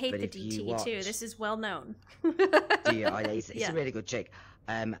 But I hate the DT too. This is well known. Do you? It's a really good trick.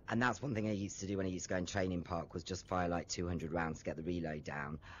 And that's one thing I used to do when I used to go in training park, was just fire like 200 rounds to get the reload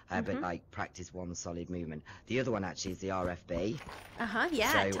down, but like practice one solid movement. The other one actually is the RFB.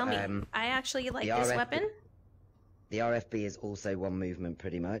 Yeah, So, tell me. I actually like this weapon. The RFB is also one movement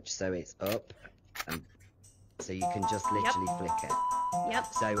pretty much, so it's up, and so you can just literally flick it. Yep.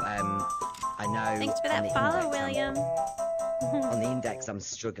 So I know. Thanks for that follow, William. On the index, I'm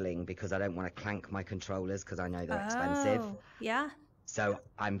struggling because I don't want to clank my controllers because I know they're expensive. Yeah. So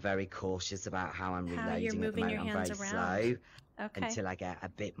I'm very cautious about how I'm reloading. How you're moving your hands I'm very around. slow Okay. until I get a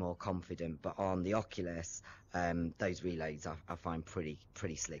bit more confident. But on the Oculus, those reloads I find pretty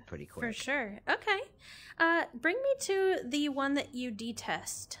slick, pretty quick. For sure. Okay. Bring me to the one that you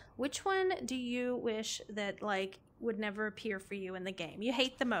detest. Which one do you wish that like would never appear for you in the game? You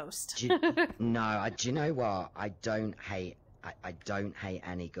hate the most. Do you know what? I don't hate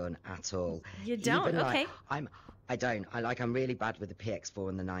any gun at all. You don't? Even, okay. I'm really bad with the PX4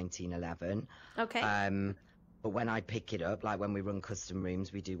 and the 1911. Okay. But when I pick it up, like when we run custom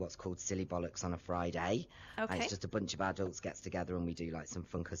rooms, we do what's called Silly Bollocks on a Friday. Okay. It's just a bunch of adults gets together and we do like some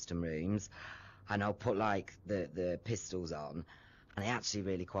fun custom rooms. And I'll put like the pistols on, and I actually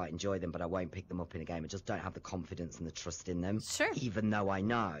really quite enjoy them, but I won't pick them up in a game. I just don't have the confidence and the trust in them. Sure. Even though I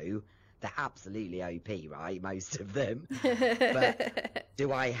know they're absolutely OP, right? Most of them. But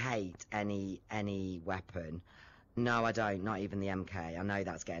do I hate any weapon? No, I don't. Not even the MK. I know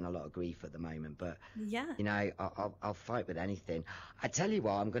that's getting a lot of grief at the moment, but yeah, you know, I'll fight with anything. I tell you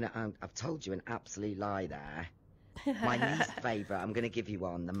what, I've told you an absolute lie there. My least favourite. I'm gonna give you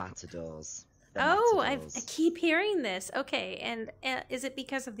one. The Matadors. I keep hearing this. Okay, and is it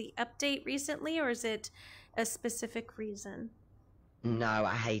because of the update recently, or is it a specific reason? No,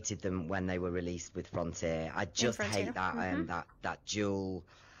 I hated them when they were released with Frontier. I just hate that that dual.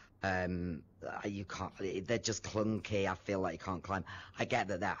 You can't. They're just clunky. I feel like you can't climb. I get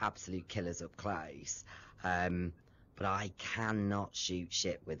that they're absolute killers up close, but I cannot shoot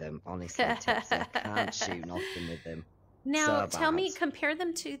shit with them. Honestly, Tipsy, I can't shoot nothing with them. Now, tell me, compare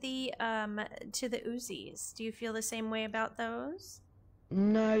them to the Uzis. Do you feel the same way about those?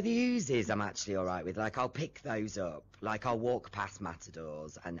 No, the Uzis I'm actually all right with. Like, I'll pick those up. Like, I'll walk past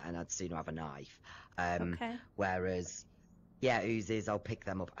Matadors and I'd sooner have a knife. Okay. Whereas, yeah, Uzis, I'll pick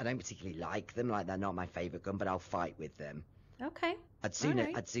them up. I don't particularly like them. Like, they're not my favourite gun, but I'll fight with them. Okay. I'd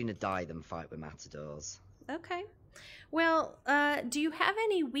sooner die than fight with Matadors. Okay. Well, do you have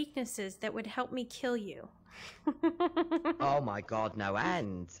any weaknesses that would help me kill you? Oh my God, no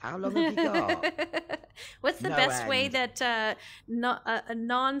end. How long have you got? What's the best way that a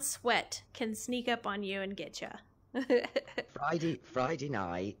non-sweat can sneak up on you and get you? Friday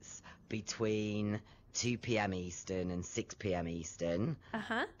nights between 2 p.m. Eastern and 6 p.m. Eastern.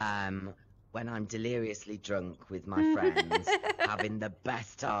 When I'm deliriously drunk with my friends, having the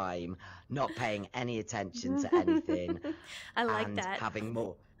best time, not paying any attention to anything. I like that.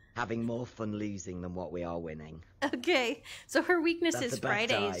 Having more fun losing than what we are winning. Okay, so her weakness is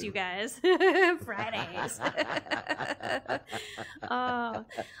Fridays, time. You guys. Fridays. Oh,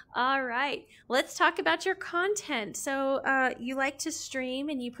 all right. Let's talk about your content. So you like to stream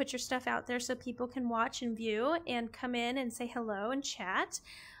and you put your stuff out there so people can watch and view and come in and say hello and chat.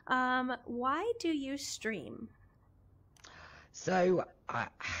 Why do you stream? So,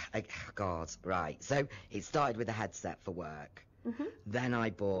 God, right. So it started with a headset for work. Then I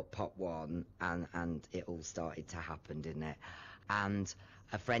bought Pop One, and it all started to happen, didn't it? And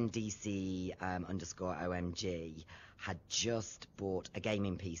a friend, DC _ OMG, had just bought a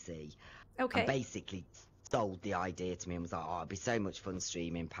gaming PC. Okay. And basically sold the idea to me and was like, oh, it'd be so much fun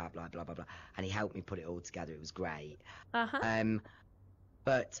streaming, blah, blah, blah, blah, blah. And he helped me put it all together. It was great.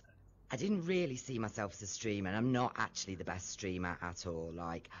 But I didn't really see myself as a streamer, and I'm not actually the best streamer at all.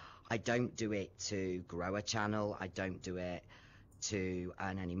 Like, I don't do it to grow a channel. I don't do it to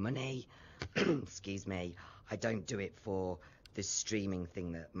earn any money. Excuse me. I don't do it for the streaming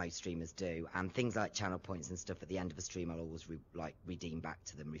thing that most streamers do. And things like channel points and stuff at the end of a stream, I'll always redeem back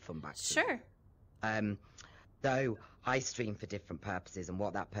to them, refund back to them. Though I stream for different purposes, and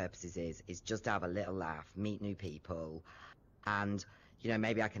what that purpose is just to have a little laugh, meet new people, and you know,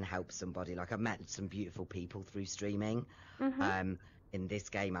 maybe I can help somebody. Like, I've met some beautiful people through streaming, in this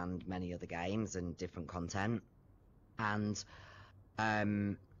game and many other games and different content. And I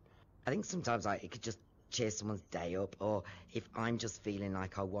think sometimes like it could just cheer someone's day up, or if I'm just feeling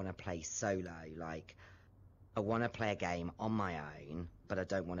like I want to play solo, like I want to play a game on my own, but I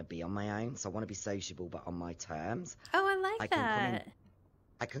don't want to be on my own. So I want to be sociable, but on my terms. Oh, I like that.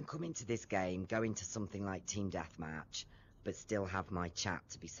 I can come into this game, go into something like Team Deathmatch, but still have my chat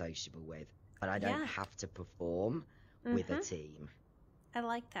to be sociable with. But I don't have to perform with a team. I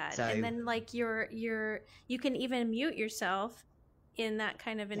like that. So, And then like you can even mute yourself in that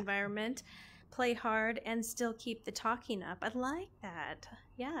kind of environment, play hard, and still keep the talking up. I like that.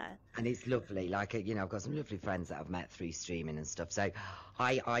 Yeah. and it's lovely. Like, you know, I've got some lovely friends that I've met through streaming and stuff. So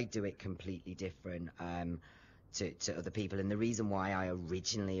I do it completely different to other people. And the reason why I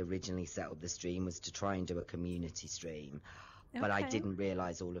originally set up the stream was to try and do a community stream. But I didn't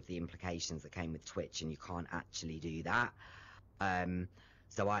realize all of the implications that came with Twitch, and you can't actually do that.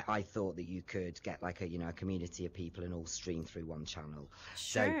 So I thought that you could get like a community of people and all stream through one channel.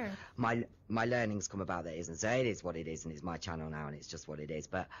 Sure. So my learnings come about that isn't, so it is what it is, and it's my channel now, and it's just what it is.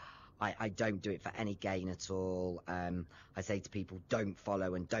 But I don't do it for any gain at all. I say to people, don't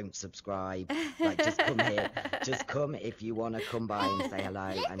follow and don't subscribe. Like, just come here. Just come if you want to come by and say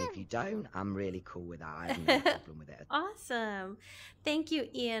hello. And if you don't, I'm really cool with that. I have no problem with it. Awesome. Thank you,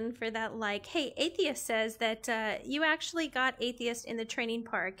 Ian, for that like. Hey, Atheist says that you actually got Atheist in the training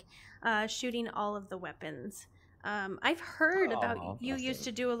park shooting all of the weapons. I've heard about you used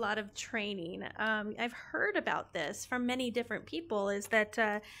to do a lot of training. I've heard about this from many different people, is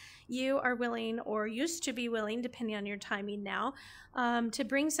that you are willing, or used to be willing, depending on your timing now, to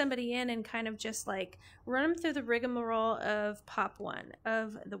bring somebody in and kind of just like run them through the rigmarole of Pop 1,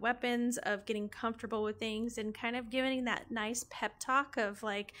 of the weapons, of getting comfortable with things, and kind of giving that nice pep talk of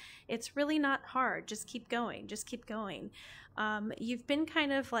like, it's really not hard, just keep going, just keep going. You've been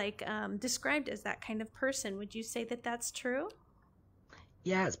kind of like described as that kind of person. Would you say that that's true?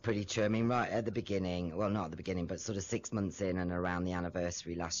 Yeah, it's pretty true. I mean, right at the beginning, well, not at the beginning, but sort of 6 months in and around the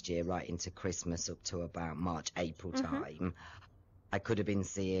anniversary last year, right into Christmas up to about March, April time, I could have been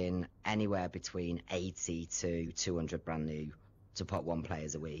seeing anywhere between 80 to 200 brand new to Pop 1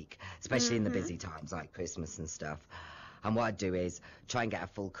 players a week, especially in the busy times like Christmas and stuff. And what I'd do is try and get a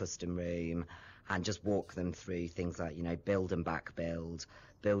full custom room and just walk them through things like, you know, build and back build,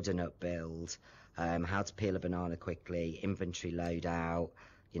 build and up build, how to peel a banana quickly, inventory loadout,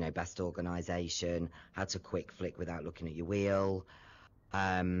 you know, best organization, how to quick flick without looking at your wheel,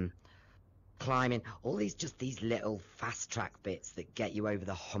 climbing, all these little fast track bits that get you over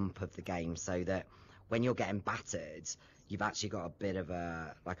the hump of the game, so that when you're getting battered, you've actually got a bit of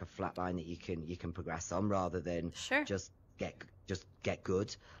a flat line that you can progress on, rather than just get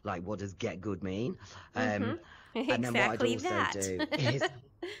good. Like, what does get good mean? And then what I'd also do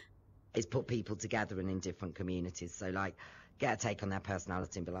is put people together and in different communities. So like, get a take on their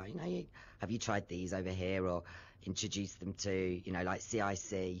personality and be like, you know, have you tried these over here? Or introduce them to, you know, like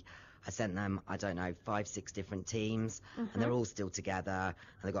CIC. I sent them, I don't know, 5-6 different teams, and they're all still together, and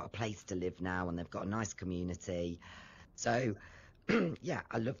they've got a place to live now, and they've got a nice community. So yeah,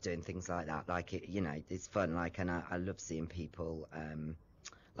 I love doing things like that. Like, it, you know, it's fun. Like, and I love seeing people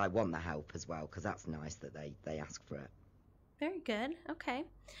like want the help as well, because that's nice that they ask for it. Very good. Okay.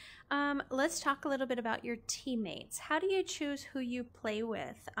 Let's talk a little bit about your teammates. How do you choose who you play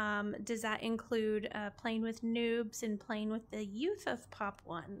with? Does that include playing with noobs and playing with the youth of Pop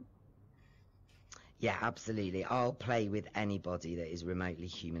 1? Yeah, absolutely. I'll play with anybody that is remotely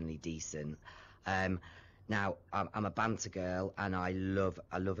humanly decent. Now, I'm a banter girl, and I love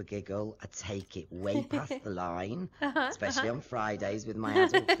a giggle. I take it way past the line, especially on Fridays with my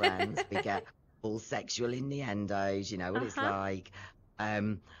adult friends. We get all sexual innuendos, you know what it's like.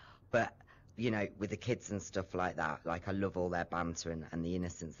 But, you know, with the kids and stuff like that, like, I love all their banter and the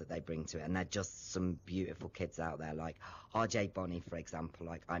innocence that they bring to it. And they're just some beautiful kids out there. Like RJ Bonnie, for example,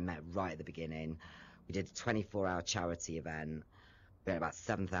 like, I met right at the beginning. We did a 24-hour charity event. We had about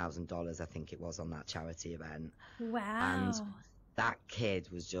 $7,000, I think it was, on that charity event. Wow. And that kid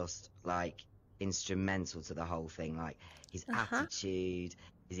was just, like, instrumental to the whole thing. Like, his attitude,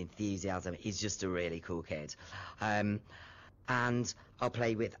 his enthusiasm, he's just a really cool kid. And I'll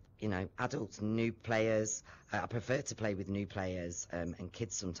play with, you know, adults, new players. I prefer to play with new players and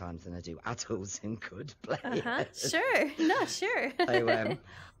kids sometimes than I do adults and good players. Sure. No, sure. So,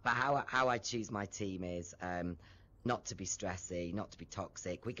 but how I choose my team is not to be stressy, not to be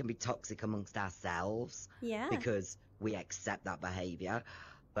toxic. We can be toxic amongst ourselves, because we accept that behaviour,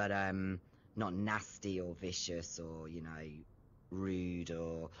 but not nasty or vicious or, you know, rude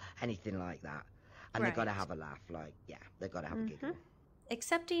or anything like that. And they've got to have a laugh. Like, yeah, they've got to have a giggle.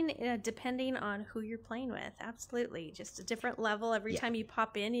 Accepting, depending on who you're playing with. Absolutely. Just a different level every time you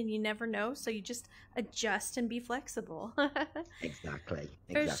pop in, and you never know. So you just adjust and be flexible. Exactly.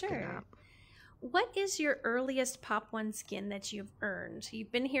 For sure. That. What is your earliest Pop 1 skin that you've earned?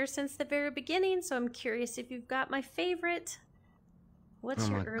 You've been here since the very beginning, so I'm curious if you've got my favorite. What's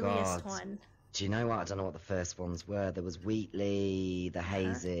your earliest one? Do you know what? I don't know what the first ones were. There was Wheatley, the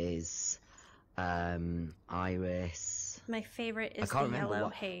Hazes, Iris. My favorite is I the can't remember yellow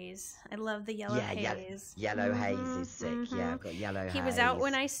what... haze. I love the yellow Yeah, haze. yellow haze is sick. Yeah, I've got yellow haze. He was out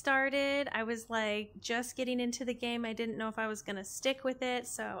when I started. I was like just getting into the game. I didn't know if I was going to stick with it,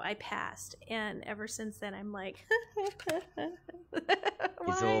 so I passed. And ever since then, I'm like, it's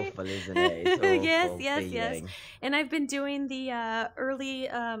awful, isn't it? It's awful. Yes. And I've been doing the early...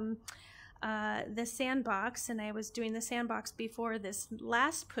 the sandbox, and I was doing the sandbox before this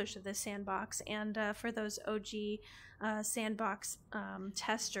last push of the sandbox, and for those OG sandbox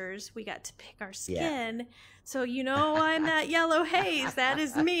testers, we got to pick our skin. So you know, I'm that yellow haze. That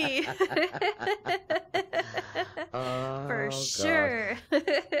is me. For sure.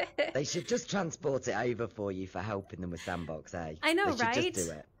 They should just transport it over for you for helping them with sandbox, eh? I know, they right? Just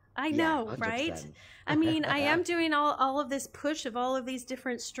do it. I know, right? I mean, I am doing all of this push of all of these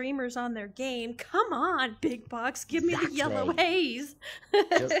different streamers on their game. Come on, Big Box, give me the yellow haze.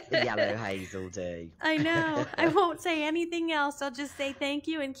 Just the yellow haze will do. I know. I won't say anything else. I'll just say thank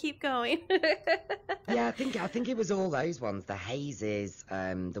you and keep going. Yeah, I think it was all those ones. The hazes,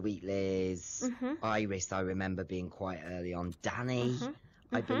 the Wheatleys, Iris. I remember being quite early on. Danny,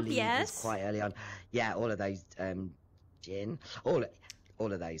 I believe, was quite early on. Yeah, all of those. Gin, all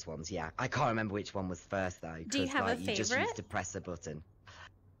of those ones, yeah. I can't remember which one was first though. Do you have a favorite? You just used to press a button.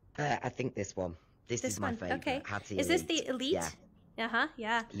 I think this one. This is my favorite. Okay. Hattie is this the elite? Yeah.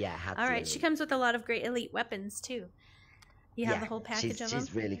 Yeah. Yeah. Hattie all right. Elite. She comes with a lot of great elite weapons too. You have the whole package of them.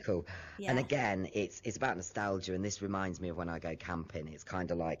 She's really cool. Yeah. And again, it's about nostalgia, and this reminds me of when I go camping. It's kind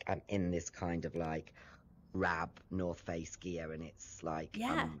of like I'm in this kind of like Rab North Face gear, and it's like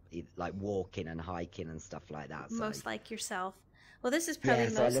like walking and hiking and stuff like that. So. Most like yourself. Well, this is probably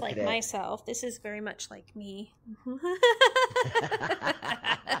most like myself. This is very much like me.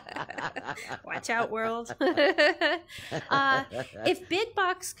 Watch out, world. If Big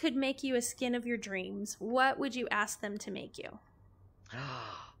Box could make you a skin of your dreams, what would you ask them to make you?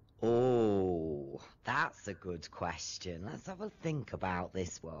 Oh, that's a good question. Let's have a think about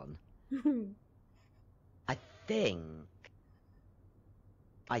this one. I think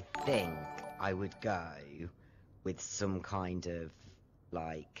I would go with some kind of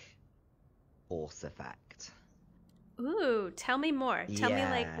like horse effect. Ooh, tell me more. Tell me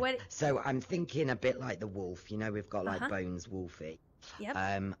like what. So I'm thinking a bit like the wolf. You know, we've got like Bones Wolfie. Yep.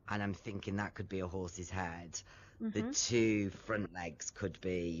 And I'm thinking that could be a horse's head. The two front legs could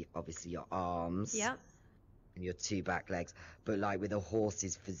be obviously your arms. Yep. And your two back legs, but like with a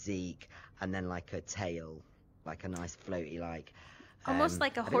horse's physique, and then like a tail, like a nice floaty, like almost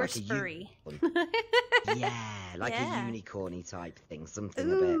like a horse furry. Yeah, like a unicorny type thing,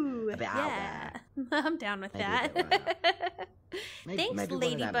 something a bit out there. I'm down with that. Thanks,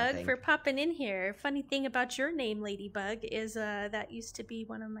 Ladybug, for popping in here. Funny thing about your name, Ladybug, is that used to be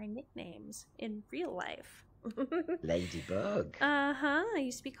one of my nicknames in real life. Ladybug. I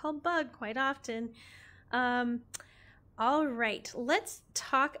used to be called Bug quite often. All right, let's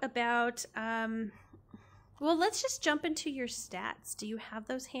talk about. Well, let's just jump into your stats. Do you have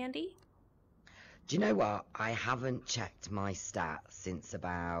those handy? Do you know what? I haven't checked my stats since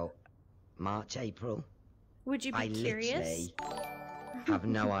about March, April. Would you be curious? I literally have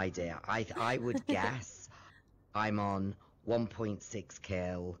no idea. I would guess I'm on 1.6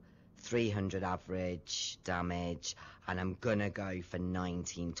 kill, 300 average damage, and I'm gonna go for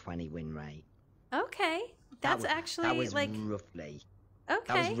 19-20 win rate. Okay, that was like roughly.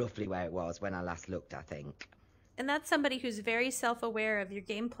 Okay. That was roughly where it was when I last looked, I think. And that's somebody who's very self-aware of your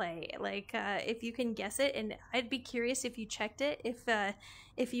gameplay. Like, if you can guess it, and I'd be curious if you checked it.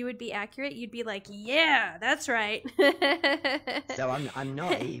 If you would be accurate, you'd be like, "Yeah, that's right." So I'm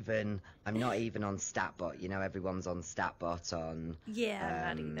not even on StatBot. You know, everyone's on StatBot on.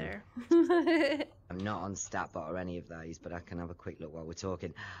 Yeah, I'm not either. I'm not on StatBot or any of those, but I can have a quick look while we're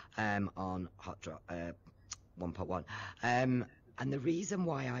talking. On Hot Drop 1.1. And the reason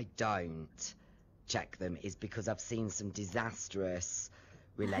why I don't check them is because I've seen some disastrous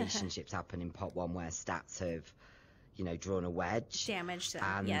relationships happen in Pot 1 where stats have, you know, drawn a wedge. Damaged them,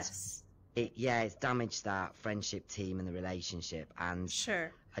 and yes. It's damaged that friendship team and the relationship. And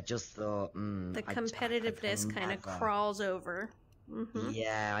sure. I just thought, the competitiveness kind of crawls over.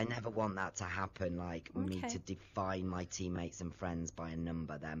 Yeah, I never want that to happen. Like me to define my teammates and friends by a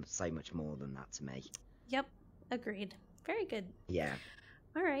number. They're so much more than that to me. Yep, agreed. Very good. Yeah.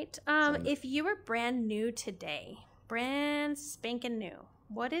 All right. If you were brand new today, brand spanking new,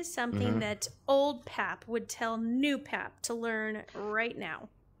 what is something that old Pap would tell new Pap to learn right now?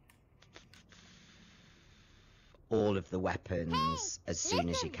 All of the weapons as soon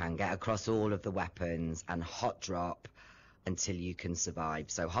as you can. Get across all of the weapons and hot drop until you can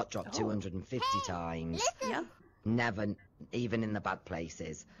survive. So hot drop 250 times. Yep. Never, even in the bad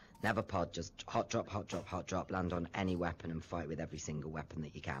places. Never pod, just hot drop, hot drop, hot drop, land on any weapon and fight with every single weapon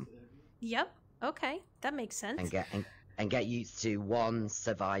that you can. Yep. Okay. That makes sense. And get used to, 1,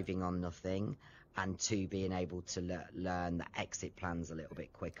 surviving on nothing, and 2, being able to learn the exit plans a little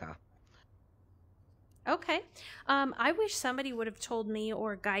bit quicker. Okay. I wish somebody would have told me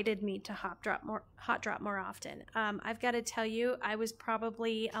or guided me to hot drop more often. I've got to tell you, I was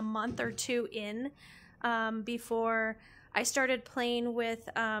probably a month or 2 in before I started playing with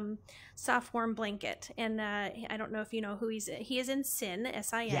Softworm Blanket, and I don't know if you know who he is in Sin,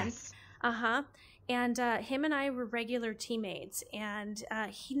 S-I-N. Yes. And him and I were regular teammates, and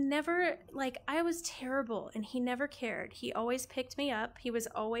he never, like, I was terrible, and he never cared. He always picked me up. He was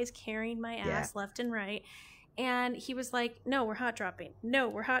always carrying my ass left and right. And he was like, no, we're hot dropping. No,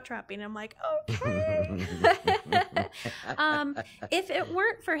 we're hot dropping. I'm like, okay. If it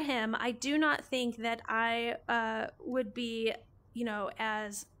weren't for him, I do not think that I would be, you know,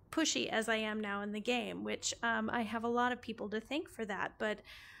 as pushy as I am now in the game, which I have a lot of people to thank for that. But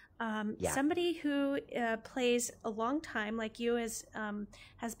somebody who plays a long time, like you,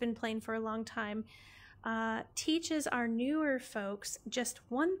 has been playing for a long time, teaches our newer folks just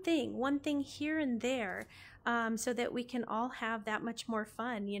one thing here and there, so that we can all have that much more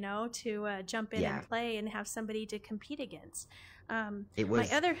fun, you know, to jump in and play and have somebody to compete against. It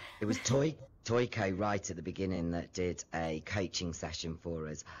was Toyko right at the beginning that did a coaching session for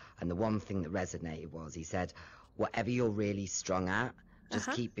us, and the one thing that resonated was, he said, whatever you're really strong at,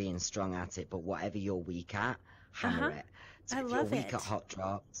 just keep being strong at it, but whatever you're weak at, hammer it. So if you're weak at hot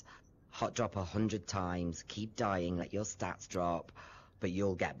drop 100 times, keep dying, let your stats drop, but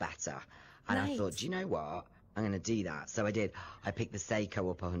you'll get better. And I thought, do you know what? I'm going to do that. So I did. I picked the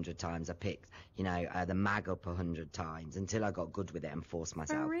Seiko up 100 times. I picked, you know, the mag up 100 times until I got good with it and forced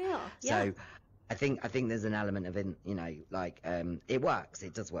myself. For real? So I think there's an element of, you know, like, it works.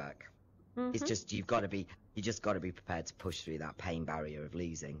 It does work. It's just, you just got to be prepared to push through that pain barrier of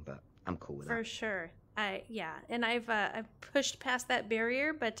losing, but I'm cool with that. For sure. And I've pushed past that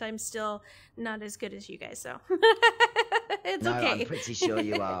barrier, but I'm still not as good as you guys, so it's okay. I'm pretty sure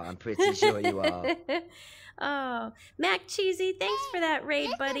you are. Oh, Mac Cheesy, thanks for that raid,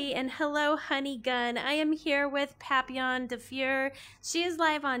 buddy. And hello, Honey Gun. I am here with PapillonDeFur. She is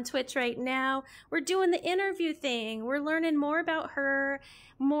live on Twitch right now. We're doing the interview thing. We're learning more about her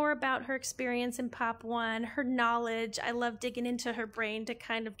experience in Pop 1, her knowledge. I love digging into her brain to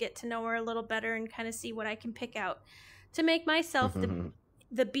kind of get to know her a little better and kind of see what I can pick out to make myself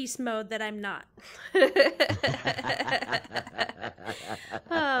the beast mode that I'm not.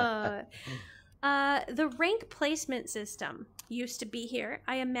 The rank placement system used to be here.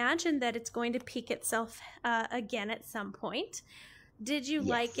 I imagine that it's going to peak itself again at some point. Did you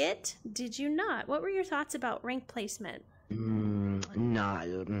like it? Did you not? What were your thoughts about rank placement?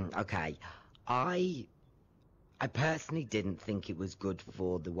 No. Okay. I personally didn't think it was good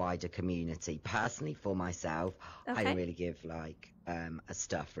for the wider community. Personally, for myself, I don't really give like a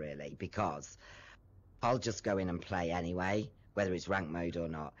stuff really, because I'll just go in and play anyway, whether it's rank mode or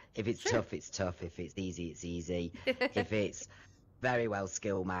not. If it's tough, it's tough. If it's easy, it's easy. If it's very well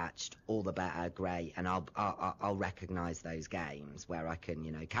skill matched, all the better, great. And I'll recognize those games where I can,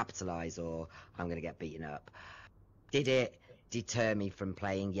 you know, capitalize, or I'm going to get beaten up. Did it deter me from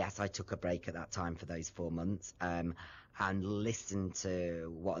playing? Yes, I took a break at that time for those 4 months, and listened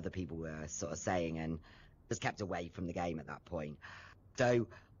to what other people were sort of saying, and just kept away from the game at that point. So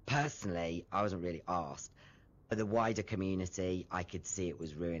personally, I wasn't really asked. For the wider community, I could see it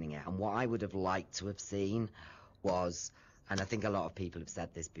was ruining it. And what I would have liked to have seen was, and I think a lot of people have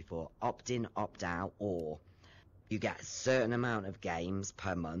said this before, opt in, opt out, or you get a certain amount of games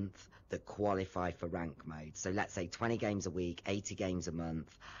per month that qualify for rank mode. So let's say 20 games a week, 80 games a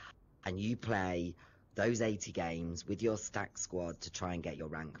month, and you play those 80 games with your stack squad to try and get your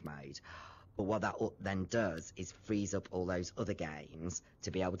rank mode. But what that then does is frees up all those other games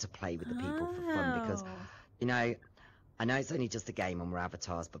to be able to play with the people for fun, because, you know, I know it's only just a game and we're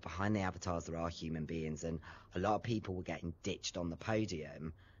avatars, but behind the avatars there are human beings, and a lot of people were getting ditched on the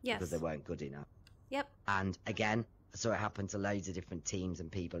podium because they weren't good enough. Yep. And again, I saw it happen to loads of different teams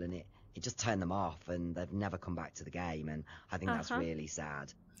and people, and it just turned them off, and they've never come back to the game, and I think that's really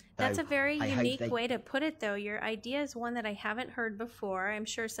sad. That's a very unique way to put it, though. Your idea is one that I haven't heard before. I'm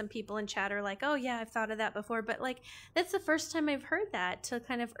sure some people in chat are like, oh yeah, I've thought of that before, but like, that's the first time I've heard that, to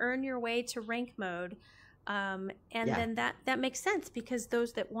kind of earn your way to rank mode. Then that makes sense, because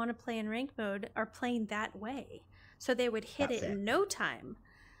those that want to play in rank mode are playing that way, so they would hit it in no time.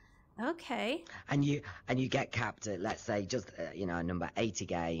 Okay. And you get capped at, let's say, just a number 80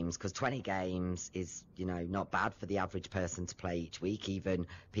 games, because 20 games is not bad for the average person to play each week, even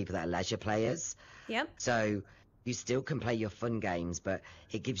people that are leisure players. Yep. So you still can play your fun games, but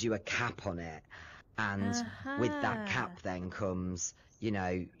it gives you a cap on it, and with that cap then comes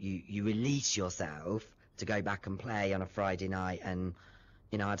you release yourself to go back and play on a Friday night, and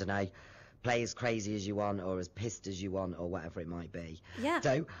I don't know, play as crazy as you want or as pissed as you want or whatever it might be. Yeah.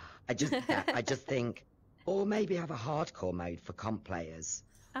 So I just think, or maybe have a hardcore mode for comp players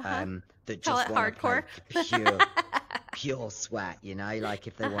that Call just it want hardcore. to play pure sweat, like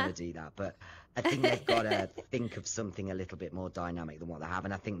if they want to do that. But I think they've got to think of something a little bit more dynamic than what they have,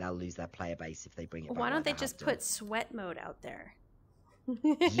 and I think they'll lose their player base if they bring it back. Why don't they like just put sweat mode out there?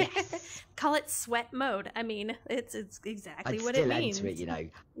 Yes. Call it sweat mode. I mean, it's exactly I'd what still it means. enter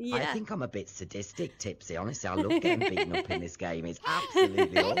it, Yeah. I think I'm a bit sadistic, Tipsy. Honestly, I love getting beaten up in this game. It's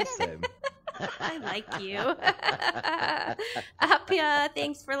absolutely awesome. I like you. Apia,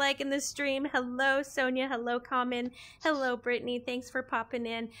 thanks for liking the stream. Hello, Sonia. Hello, Common. Hello, Brittany. Thanks for popping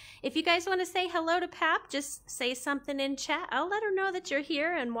in. If you guys want to say hello to Pap, just say something in chat. I'll let her know that you're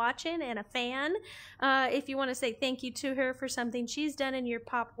here and watching and a fan. If you want to say thank you to her for something she's done in your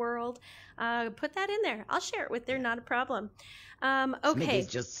pop world, put that in there. I'll share it with her. Not a problem. Okay.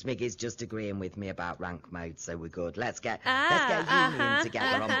 Smiggy's just agreeing with me about rank mode, so we're good. Let's get Union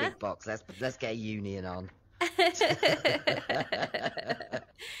together on Big Box. Let's get a Union on.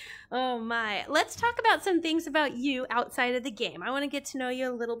 Oh my. Let's talk about some things about you outside of the game. I want to get to know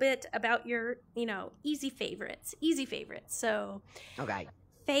you a little bit about your, easy favorites. Easy favorites. So, okay.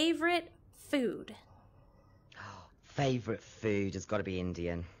 Favorite food. Favorite food has got to be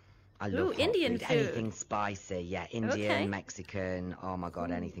Indian. I love Indian food. Anything spicy, yeah. Indian, Okay. Mexican. Oh my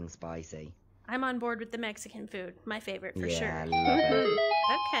god, anything spicy. I'm on board with the Mexican food. My favorite for Yeah, sure. I love it.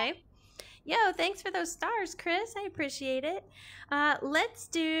 Okay. Yo, thanks for those stars, Chris. I appreciate it. Let's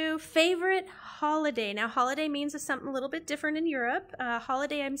do favorite holiday. Now, holiday means something a little bit different in Europe.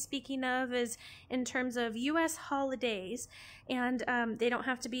 Holiday I'm speaking of is in terms of U.S. holidays. And they don't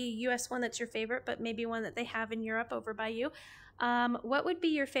have to be a U.S. one that's your favorite, but maybe one that they have in Europe over by you. What would be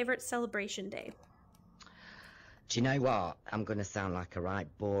your favorite celebration day? Do you know what? I'm going to sound like a right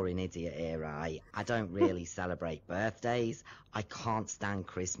boring idiot here, right? I don't really celebrate birthdays. I can't stand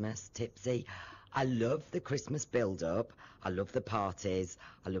Christmas, Tipsy. I love the Christmas build-up. I love the parties.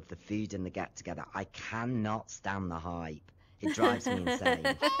 I love the food and the get-together. I cannot stand the hype. It drives me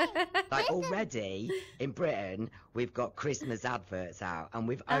insane. Like, already in Britain, we've got Christmas adverts out, and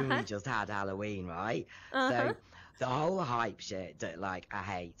we've only just had Halloween, right? So the whole hype shit, I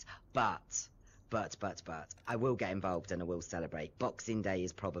hate. But I will get involved and I will celebrate. Boxing Day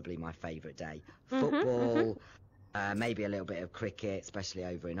is probably my favourite day. Football, maybe a little bit of cricket, especially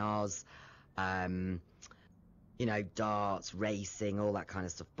over in Oz. Darts, racing, all that kind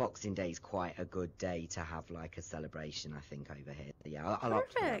of stuff. Boxing Day is quite a good day to have like a celebration, I think, over here. Yeah, I'll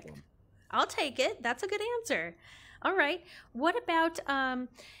opt for that one. I'll take it. That's a good answer. All right. What about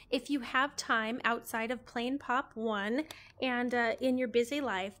if you have time outside of playing Pop 1 and in your busy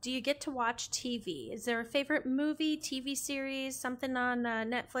life, do you get to watch TV? Is there a favorite movie, TV series, something on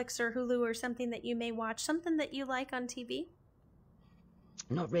Netflix or Hulu or something that you may watch, something that you like on TV?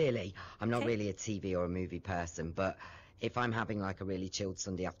 Not really. I'm not really a TV or a movie person, but if I'm having like a really chilled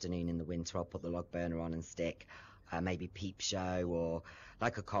Sunday afternoon in the winter, I'll put the log burner on and stick maybe Peep Show or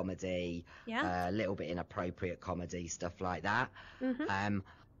like a comedy, a little bit inappropriate comedy, stuff like that.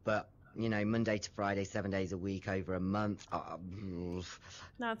 But Monday to Friday, 7 days a week over a month,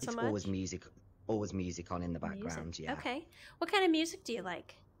 not so much. Always music on in the background. Yeah. Okay. What kind of music do you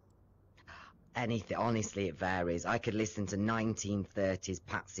like? Anything. Honestly, it varies. I could listen to 1930s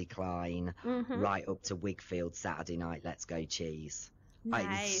Patsy Cline right up to Wigfield Saturday Night Let's Go Cheese.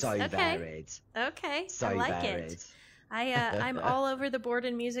 Nice. It's so varied. Okay. So I like varied. it. I'm all over the board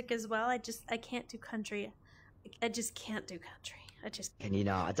in music as well. I can't do country. I just can't do country. Can you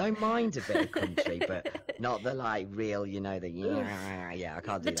not? I don't mind a bit of country, but not the like real, I can't do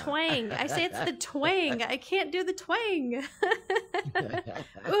that. The twang. I say it's the twang. I can't do the twang.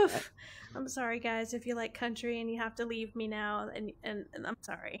 Oof. I'm sorry, guys, if you like country and you have to leave me now, and I'm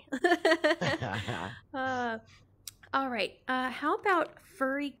sorry. All right. How about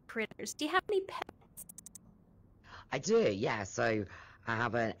furry critters? Do you have any pets? I do, yeah. So I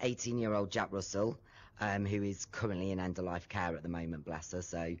have an 18-year-old Jack Russell, who is currently in end-of-life care at the moment, bless her.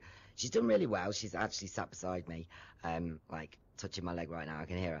 So she's done really well. She's actually sat beside me, like touching my leg right now. I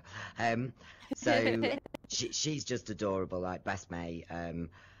can hear her. So she's just adorable, like best mate.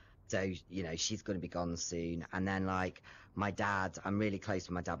 So, you know, she's going to be gone soon. And then, like, my dad, I'm really close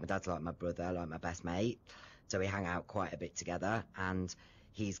with my dad. My dad's like my brother, like my best mate. So we hang out quite a bit together. And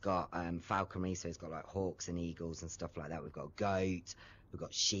he's got falconry, so he's got, like, hawks and eagles and stuff like that. We've got a goat, we've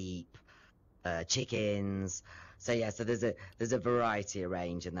got sheep, chickens. So, yeah, so there's a variety of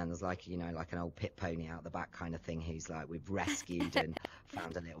range. And then there's, like, you know, like an old pit pony out the back kind of thing who's, like, we've rescued and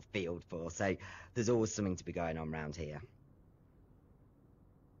found a little field for. So there's always something to be going on around here.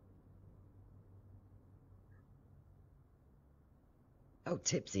 Oh,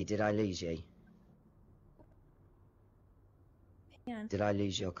 Tipsy, did I lose you? Hang on. Did I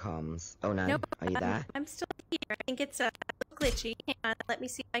lose your comms? Oh, no. Nope, Are you there? I'm still here. I think it's a little glitchy. Hang on, let me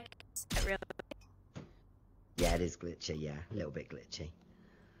see if I can fix that real quick. Yeah, it is glitchy, yeah. A little bit glitchy.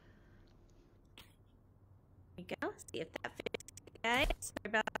 There we go. See if that fixes it, guys. Sorry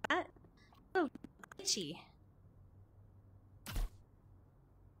about that. Oh, glitchy.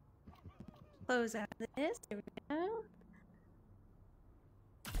 Close out of this. There we go.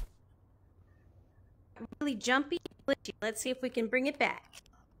 Really jumpy, glitchy. Let's see if we can bring it back.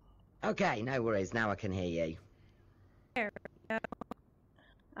 Okay, no worries. Now I can hear you. There we go.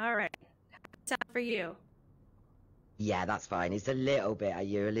 All right. How's it sound for you? Yeah, that's fine. It's a little bit,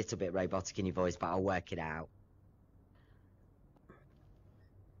 you're a little bit robotic in your voice, but I'll work it out.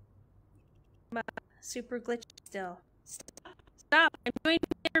 Super glitchy still. Stop. I'm doing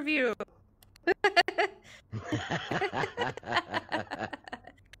an interview.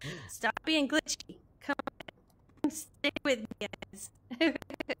 Stop being glitchy. Come on. Stick with me, guys.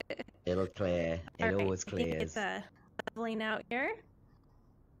 It'll clear. It All right, always I think clears. it's leveling out here.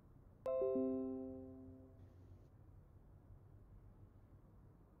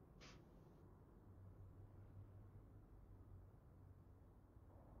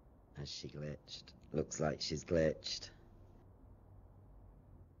 Has she glitched? Looks like she's glitched.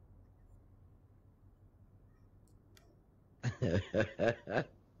 We're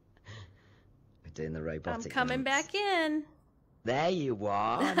doing the robotic. I'm coming dance. back in. There you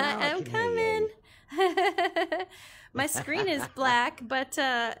are. Now I I'm can hear coming. My screen is black, but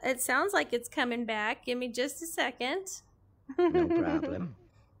it sounds like it's coming back. Give me just a second. you. No problem.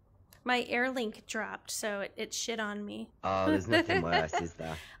 My Airlink dropped, so it shit on me. Oh, there's nothing worse, is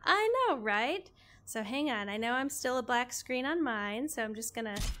there? I know, right? So hang on. I know I'm still a black screen on mine, so I'm just going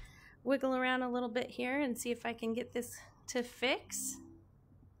to wiggle around a little bit here and see if I can get this to fix.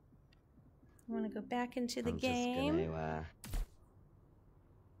 I want to go back into the game. Just gonna,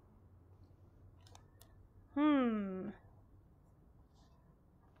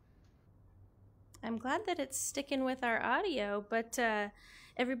 I'm glad that it's sticking with our audio, but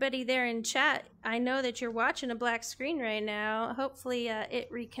everybody there in chat, I know that you're watching a black screen right now. Hopefully it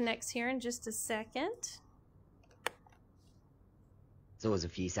reconnects here in just a second. It's always a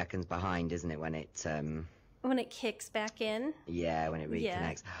few seconds behind, isn't it, when it kicks back in? Yeah, when it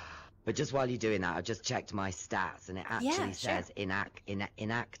reconnects. Yeah. But just while you're doing that, I just checked my stats, and it actually says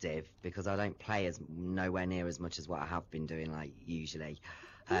inactive, because I don't play nowhere near as much as what I have been doing, like, usually.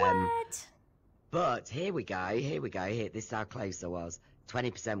 What? But here we go. This is how close I was.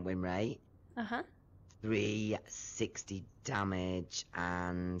 20% win rate. 360 damage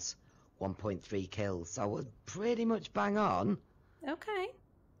and 1.3 kills. So I was pretty much bang on. Okay.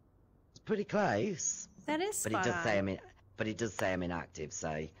 It's pretty close. That is spot on. But it does say I'm inactive,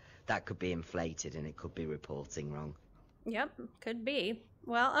 so that could be inflated and it could be reporting wrong. Yep, could be.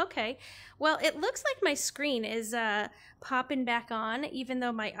 Well, okay. Well, it looks like my screen is popping back on, even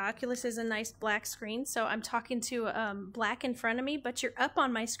though my Oculus is a nice black screen. So I'm talking to black in front of me, but you're up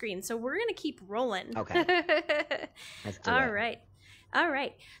on my screen. So we're going to keep rolling. Okay. Let's do it. All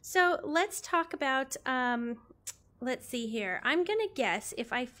right. So let's talk about, let's see here. I'm going to guess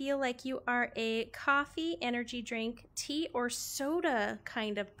if I feel like you are a coffee, energy drink, tea, or soda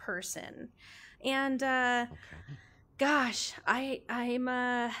kind of person. And, okay. Gosh,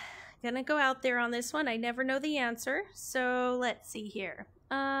 I'm gonna go out there on this one. I never know the answer, so let's see here.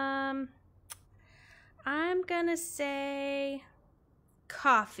 I'm gonna say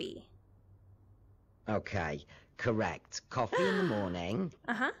coffee. Okay, correct. Coffee in the morning.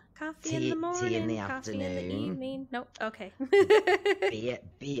 Coffee in the morning. Tea in the coffee afternoon. in the evening. Nope. Okay.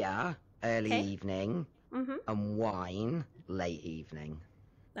 beer early evening. And wine late evening.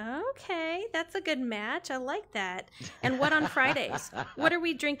 Okay, that's a good match. I like that. And what on Fridays? What are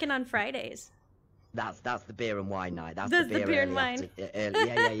we drinking on Fridays? That's the beer and wine night. That's the the beer and wine.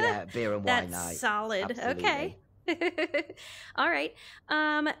 Yeah. Beer and wine night. That's solid. Absolutely. Okay. All right.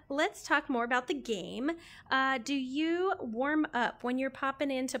 Let's talk more about the game. Do you warm up when you're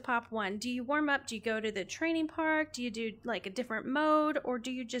popping into Pop 1? Do you warm up? Do you go to the training park? Do you do like a different mode, or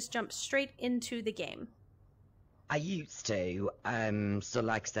do you just jump straight into the game? I used to. So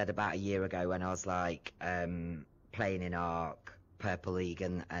like I said, about a year ago when I was like playing in Arc, Purple League,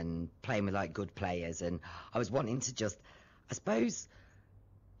 and playing with like good players, and I was wanting to just, I suppose,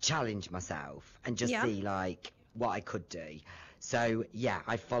 challenge myself and just see like what I could do. So yeah,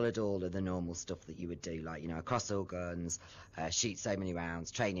 I followed all of the normal stuff that you would do, like, you know, cross all guns, shoot so many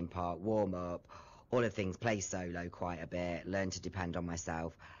rounds, training park, warm up, all the things, play solo quite a bit, learn to depend on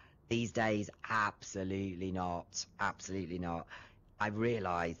myself. These days, absolutely not. Absolutely not. I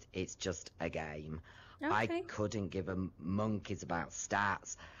realised it's just a game. Okay. I couldn't give a monkeys about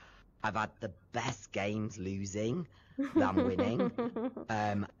stats. I've had the best games losing than winning.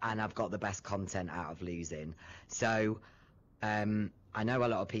 And I've got the best content out of losing. So I know a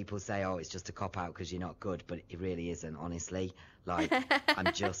lot of people say, oh, it's just a cop-out because you're not good, but it really isn't, honestly. Like,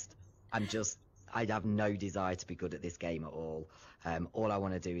 I have no desire to be good at this game at all. All I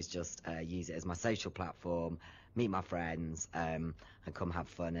want to do is just use it as my social platform, meet my friends, and come have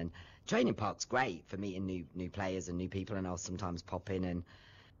fun. And training park's great for meeting new players and new people, and I'll sometimes pop in, and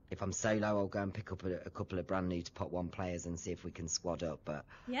if I'm solo, I'll go and pick up a couple of brand new to Pot 1 players and see if we can squad up. But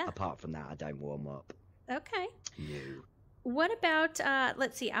apart from that, I don't warm up. Okay. No. What about,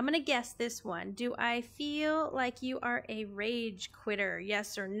 let's see, I'm going to guess this one. Do I feel like you are a rage quitter,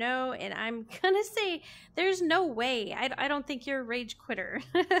 yes or no? And I'm going to say there's no way. I don't think you're a rage quitter.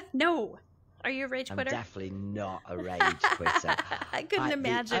 No. Are you a rage quitter? I'm definitely not a rage quitter. I couldn't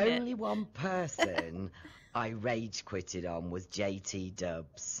imagine it. The only one person I rage quitted on was JT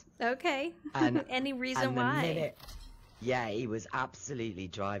Dubs. Okay. And, any reason and why? Yeah, he was absolutely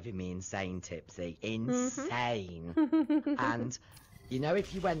driving me insane, Tipsy. Insane. And, you know,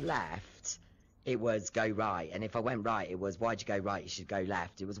 if you went left, it was go right. And if I went right, it was, why'd you go right? You should go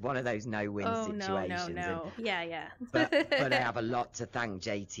left. It was one of those no-win situations. No. Yeah. But I have a lot to thank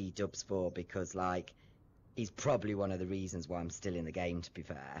JT Dubs for, because, like, he's probably one of the reasons why I'm still in the game, to be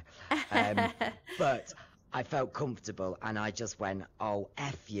fair. But I felt comfortable, and I just went, oh,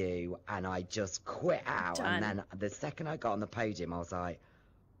 F you, and I just quit out. Done. And then the second I got on the podium, I was like,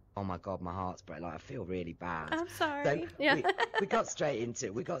 oh my God, my heart's breaking. Like, I feel really bad. I'm sorry. So yeah. we got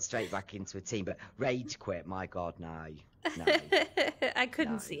straight back into a team, but rage quit, my God, no. I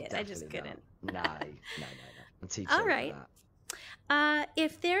couldn't see it. I just couldn't. No. I'm too All chill right. for that.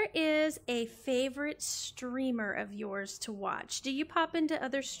 If there is a favorite streamer of yours to watch, do you pop into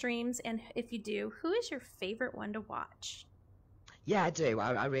other streams? And if you do, who is your favorite one to watch? Yeah, I do.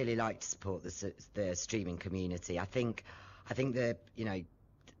 I really like to support the streaming community. I think that, you know,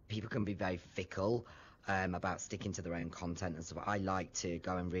 people can be very fickle about sticking to their own content and stuff. I like to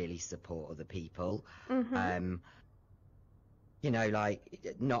go and really support other people. You know,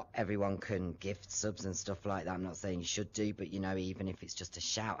 like, not everyone can gift subs and stuff like that. I'm not saying you should do, but, you know, even if it's just a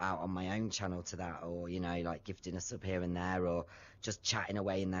shout out on my own channel to that, or, you know, like gifting a sub here and there, or just chatting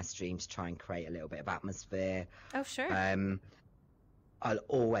away in their stream to try and create a little bit of atmosphere. Oh, sure. I'll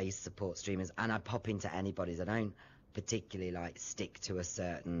always support streamers, and I pop into anybody's. I don't particularly like stick to a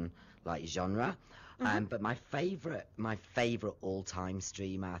certain like genre. But my favorite all-time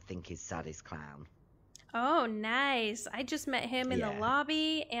streamer, I think, is Saddest Clown. Oh, nice. I just met him in the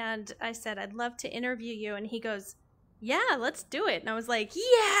lobby, and I said, I'd love to interview you. And he goes, yeah, let's do it. And I was like,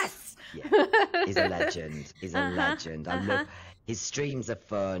 yes! Yeah, he's a legend. He's a legend. I love his streams are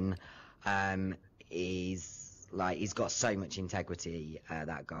fun. He's got so much integrity,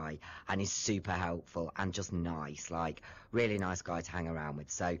 that guy, and he's super helpful and just nice, like really nice guy to hang around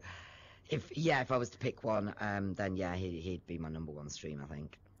with. So if I was to pick one, then yeah, he'd be my number one stream, I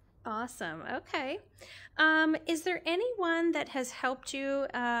think. Awesome. Okay. Is there anyone that has helped you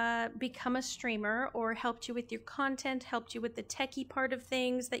become a streamer, or helped you with your content, helped you with the techie part of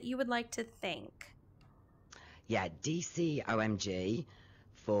things that you would like to thank? Yeah, DC OMG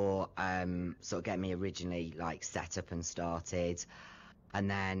for sort of getting me originally like set up and started, and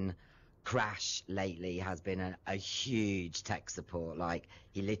then Crash lately has been a huge tech support. Like,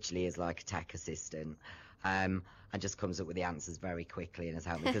 he literally is like a tech assistant. And just comes up with the answers very quickly and has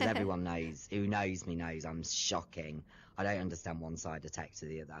helped me, because everyone who knows me knows I'm shocking. I don't understand one side of tech to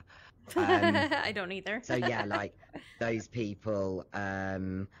the other. I don't either. So yeah, like those people,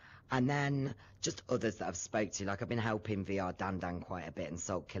 and then just others that I've spoke to. Like, I've been helping VR Dan quite a bit, and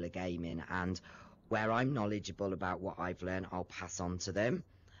Salt Killer Gaming, and where I'm knowledgeable about what I've learned, I'll pass on to them.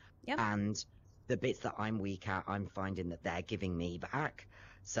 Yep. And the bits that I'm weak at, I'm finding that they're giving me back.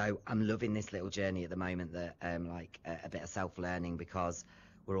 So I'm loving this little journey at the moment, that like a bit of self-learning, because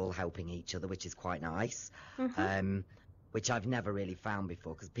we're all helping each other, which is quite nice. Which I've never really found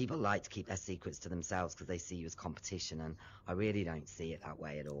before, because people like to keep their secrets to themselves because they see you as competition, and I really don't see it that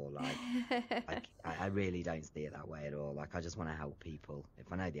way at all. Like, I really don't see it that way at all. Like, I just want to help people. If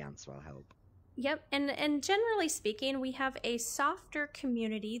I know the answer, I'll help. Yep, and generally speaking, we have a softer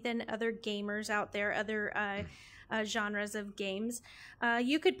community than other gamers out there, other genres of games.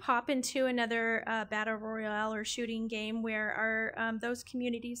 You could pop into another battle royale or shooting game where those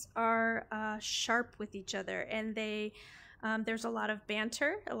communities are sharp with each other, and there's a lot of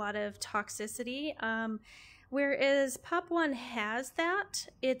banter, a lot of toxicity. Whereas Pop 1 has that,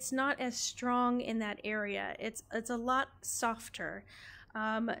 it's not as strong in that area. It's a lot softer.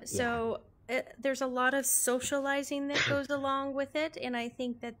 There's a lot of socializing that goes along with it, and I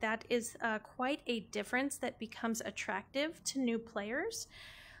think that is quite a difference that becomes attractive to new players.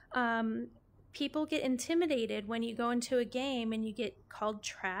 People get intimidated when you go into a game and you get called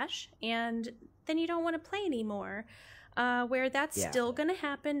trash, and then you don't want to play anymore. Where that's still going to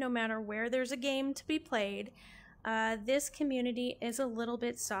happen no matter where there's a game to be played. This community is a little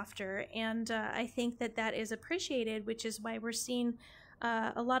bit softer, and I think that is appreciated, which is why we're seeing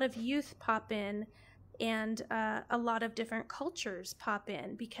a lot of youth pop in, and a lot of different cultures pop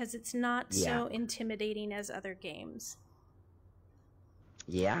in, because it's not so intimidating as other games.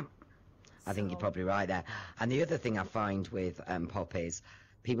 Yeah, I think you're probably right there. And the other thing I find with Pop is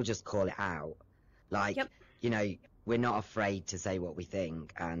people just call it out. Like, you know, we're not afraid to say what we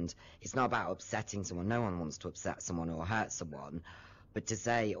think, and it's not about upsetting someone. No one wants to upset someone or hurt someone, but to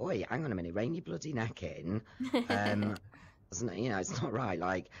say, "Oi, hang on a minute, rein your bloody neck in." You know, it's not right.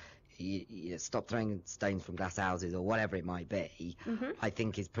 Like, you stop throwing stones from glass houses or whatever it might be. I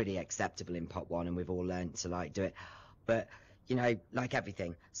think is pretty acceptable in Pop 1, and we've all learned to like do it. But you know, like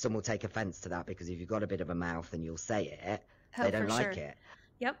everything, some will take offence to that, because if you've got a bit of a mouth and you'll say it, they don't like it.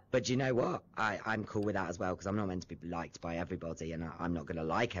 Yep. But you know what? I'm cool with that as well, because I'm not meant to be liked by everybody, and I'm not going to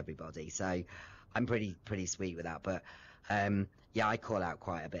like everybody. So I'm pretty sweet with that. But yeah, I call out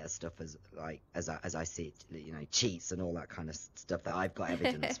quite a bit of stuff as I see it, you know, cheats and all that kind of stuff that I've got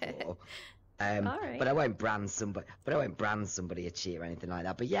evidence for. Right. But I won't brand somebody. A cheat or anything like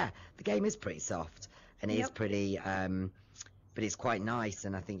that. But yeah, the game is pretty soft, and it is pretty. But it's quite nice,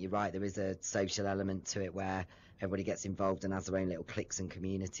 and I think you're right. There is a social element to it where everybody gets involved and has their own little cliques and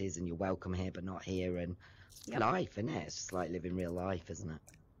communities, and you're welcome here but not here, and life, isn't it? It's just like living real life, isn't it?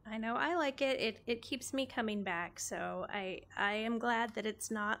 I know, I like it. It keeps me coming back, so I am glad that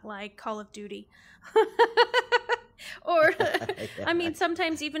it's not like Call of Duty. Or I mean,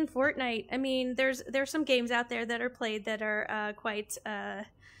 sometimes even Fortnite. I mean, there's some games out there that are played that are quite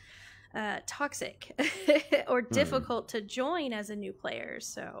toxic or difficult to join as a new player.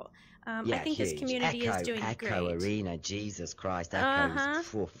 So I think this community is doing great. Echo Arena, Jesus Christ,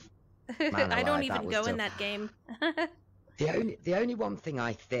 Echo's man, I don't even go in that game. The only one thing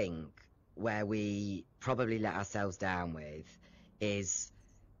I think where we probably let ourselves down with is,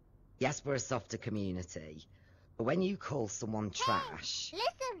 yes, we're a softer community, but when you call someone trash,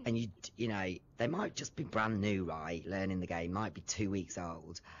 and you know, they might just be brand new, right, learning the game, might be 2 weeks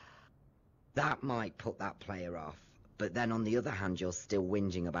old, that might put that player off. But then on the other hand, you're still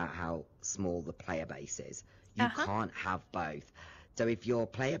whinging about how small the player base is. You can't have both. So if your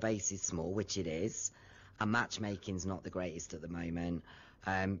player base is small, which it is, and matchmaking's not the greatest at the moment,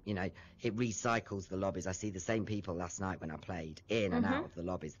 you know, it recycles the lobbies. I see the same people last night when I played, in and out of the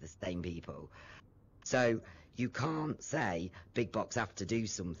lobbies, the same people. So you can't say Big Box have to do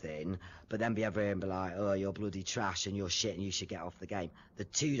something, but then be over here and be like, "Oh, you're bloody trash and you're shit and you should get off the game." The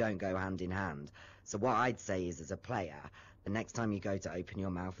two don't go hand in hand. So what I'd say is, as a player, the next time you go to open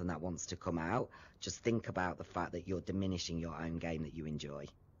your mouth and that wants to come out, just think about the fact that you're diminishing your own game that you enjoy.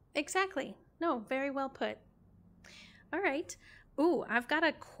 Exactly. No, very well put. All right. Ooh, I've got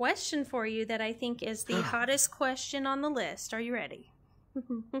a question for you that I think is the hottest question on the list. Are you ready?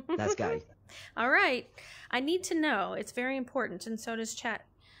 Let's go. All right. I need to know. It's very important, and so does chat.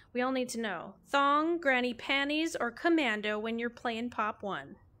 We all need to know. Thong, granny panties, or commando when you're playing Pop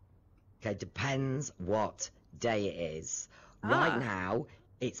 1? Okay, depends what day it is. Right now,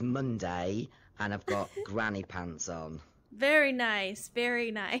 it's Monday, and I've got granny pants on. Very nice,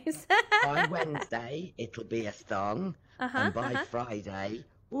 very nice. By Wednesday, it'll be a thong, and by Friday,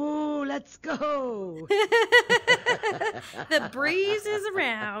 ooh, let's go! The breeze is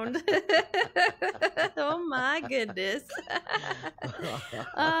around. Oh my goodness.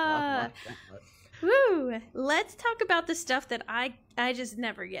 Woo! Let's talk about the stuff that I just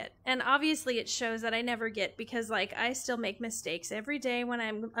never get. And obviously it shows that I never get because like I still make mistakes every day when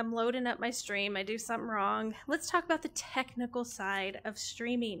I'm loading up my stream. I do something wrong. Let's talk about the technical side of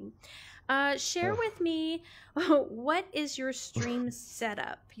streaming. Share with me what is your stream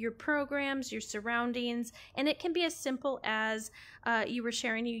setup, your programs, your surroundings, and it can be as simple as you were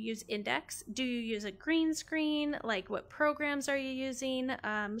sharing you use Index. Do you use a green screen? Like what programs are you using?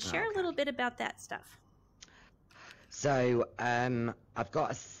 Share a little bit about that stuff. So I've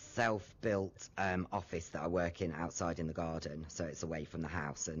got a self-built office that I work in outside in the garden, so it's away from the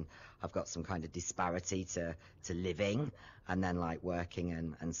house, and I've got some kind of disparity to living and then like working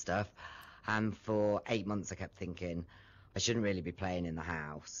and stuff. And for 8 months I kept thinking I shouldn't really be playing in the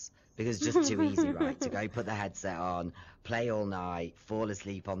house because it's just too easy, right? To go put the headset on, play all night, fall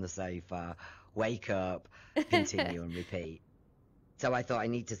asleep on the sofa, wake up, continue and repeat. So I thought I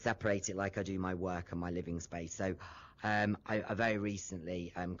need to separate it like I do my work and my living space. So I very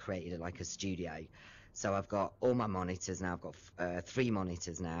recently created like a studio. So I've got all my monitors now. I've got 3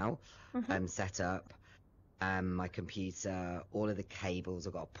 monitors now set up. My computer, all of the cables.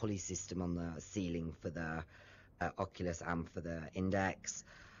 I've got a pulley system on the ceiling for the Oculus and for the Index.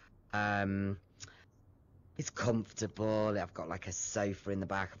 It's comfortable. I've got like a sofa in the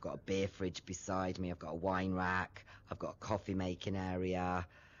back. I've got a beer fridge beside me. I've got a wine rack. I've got a coffee making area,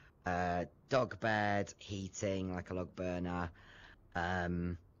 dog bed, heating, like a log burner.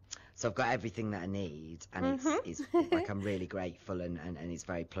 So I've got everything that I need, and it's like I'm really grateful, and it's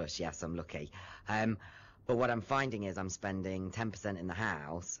very plush. Yes, I'm lucky. But what I'm finding is I'm spending 10% in the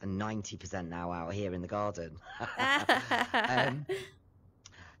house and 90% now out here in the garden.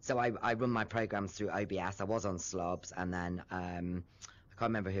 So I run my programs through OBS. I was on Slobs, and then I can't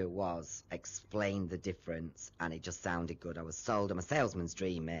remember who it was, explained the difference, and it just sounded good. I was sold. I'm a salesman's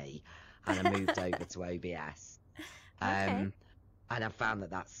dream, me, and I moved over to OBS. And I found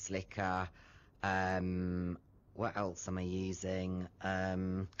that that's slicker. What else am I using?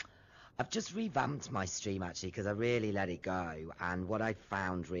 I've just revamped my stream actually because I really let it go, and what I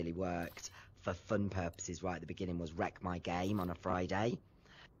found really worked for fun purposes right at the beginning was Wreck My Game on a Friday.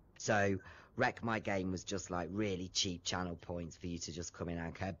 So Wreck My Game was just like really cheap channel points for you to just come in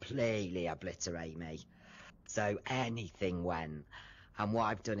and completely obliterate me. So anything went. And what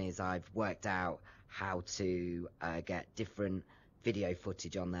I've done is I've worked out how to get different video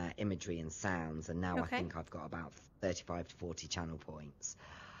footage on there, imagery and sounds, and now I think I've got about 35 to 40 channel points.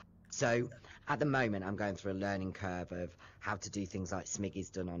 So at the moment I'm going through a learning curve of how to do things like Smiggy's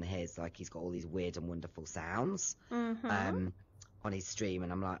done on his, like he's got all these weird and wonderful sounds on his stream,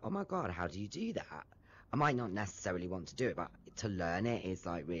 and I'm like, oh my god, how do you do that? I might not necessarily want to do it, but to learn it is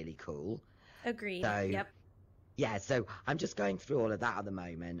like really cool. Agreed. So, yeah, so I'm just going through all of that at the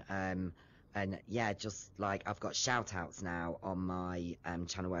moment. And yeah, just like I've got shout outs now on my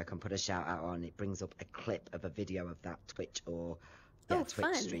channel where I can put a shout out on. It brings up a clip of a video of that Twitch or Twitch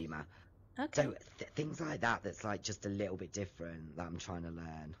fun. streamer. Okay. So things like that, that's like just a little bit different that I'm trying to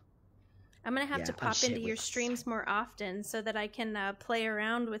learn. I'm going to have to pop into your streams more often so that I can play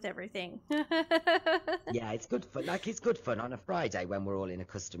around with everything. Yeah, it's good fun. Like, it's good fun on a Friday when we're all in a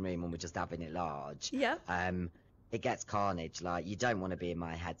custom room and we're just having it large. Yeah. It gets carnage. Like, you don't want to be in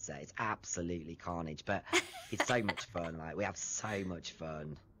my headset. It's absolutely carnage, but it's so much fun. Like, we have so much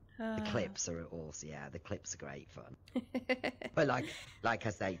fun. The clips are awesome. Yeah, the clips are great fun. But like I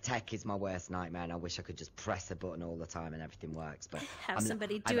say, tech is my worst nightmare, and I wish I could just press a button all the time and everything works. But have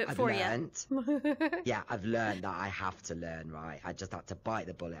somebody do it for you. Yeah, I've learned that I have to learn. Right, I just had to bite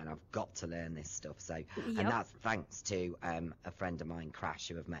the bullet, and I've got to learn this stuff. So, and that's thanks to a friend of mine, Crash,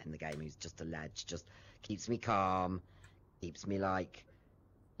 who I've met in the game, who's just a ledge. Just keeps me calm, keeps me like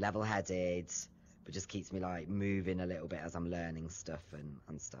level-headed. But just keeps me like moving a little bit as I'm learning stuff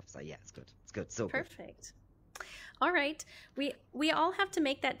and stuff. So yeah, it's good. It's good. So perfect. All right, we all have to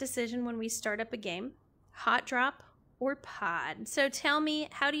make that decision when we start up a game: hot drop or pod. So tell me,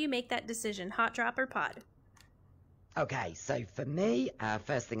 how do you make that decision: hot drop or pod? Okay, so for me,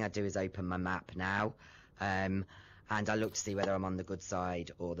 first thing I do is open my map now, and I look to see whether I'm on the good side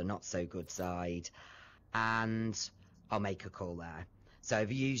or the not so good side, and I'll make a call there. So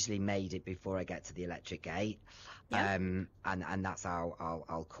I've usually made it before I get to the electric gate, and that's how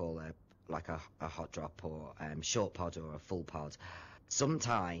I'll call a hot drop or short pod or a full pod.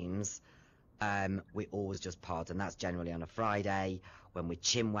 Sometimes we always just pod, and that's generally on a Friday when we're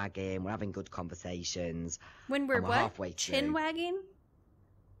chinwagging, we're having good conversations. When we're what? Halfway through. Chinwagging?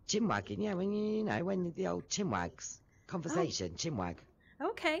 Chinwagging, yeah. When when the old chinwags conversation, chinwag.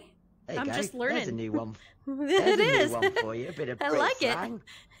 Okay. There you I'm go. just learning. There's a new one. It is. New one for you. A bit of I Brit like slang.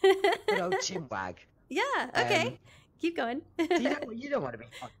 it. Good old chinwag. Yeah. Okay. Keep going. You don't want to be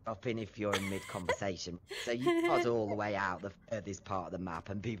up in if you're in mid-conversation. So you pod all the way out the furthest part of the map,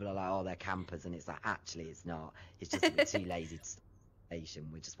 and people are like, "Oh, they're campers," and it's like, actually, it's not. It's just a bit too lazy to station.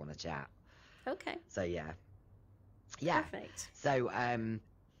 We just want to chat. Okay. So yeah. Perfect.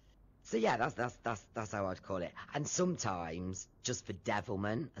 So yeah, that's how I'd call it. And sometimes, just for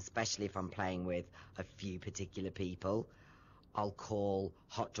devilment, especially if I'm playing with a few particular people, I'll call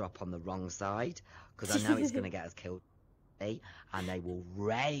hot drop on the wrong side because I know it's going to get us killed, and they will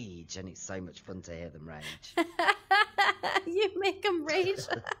rage, and it's so much fun to hear them rage. You make them rage.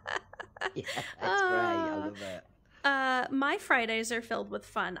 Yeah, it's great. I love it. My Fridays are filled with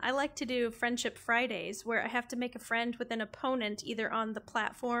fun. I like to do Friendship Fridays where I have to make a friend with an opponent either on the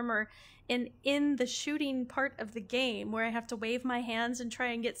platform or in the shooting part of the game where I have to wave my hands and try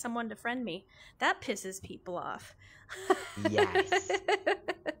and get someone to friend me. That pisses people off. Yes.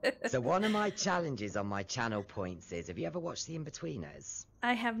 So one of my challenges on my channel points is, have you ever watched The In-Betweeners?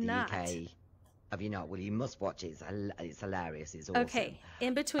 I have not. UK. Have you not? Well, you must watch it. It's hilarious. It's awesome. Okay,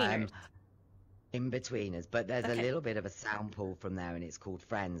 In-Betweeners. In-Betweeners, but there's a little bit of a sound pull from there, and it's called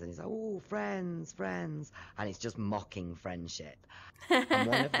Friends, and it's like, oh, friends, and it's just mocking friendship. And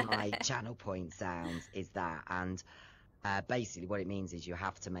one of my channel point sounds is that, and basically what it means is you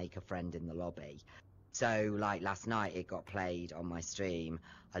have to make a friend in the lobby. So, like, last night it got played on my stream.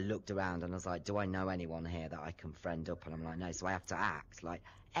 I looked around and I was like, do I know anyone here that I can friend up? And I'm like, no. So I have to act like,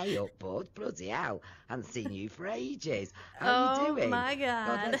 hey up, bud, bloody hell, haven't seen you for ages. How are you doing? Oh my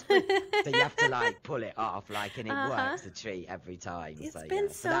God. So you have to, like, pull it off, like, and it works a treat every time. It's so, been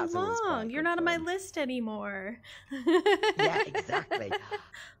yeah. so that's always quite long. You're good not on my fun. list anymore. Yeah, exactly.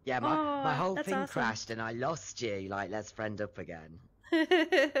 Yeah, my whole that's thing awesome. crashed and I lost you. Like, let's friend up again.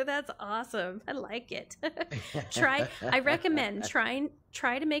 That's awesome. I like it. I recommend try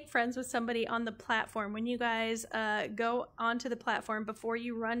to make friends with somebody on the platform. When you guys go onto the platform, before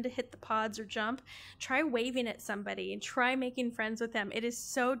you run to hit the pods or jump, try waving at somebody and try making friends with them. It is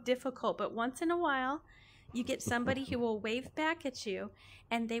so difficult, but once in a while you get somebody who will wave back at you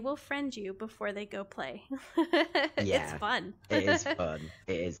and they will friend you before they go play. It's fun. It is fun.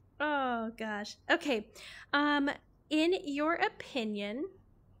 It is. Oh gosh. Okay. In your opinion,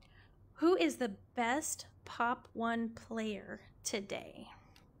 who is the best Pop 1 player today?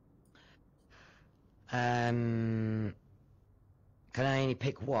 Can I only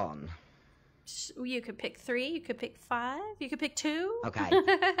pick one? You could pick 3, you could pick 5, you could pick 2. Okay.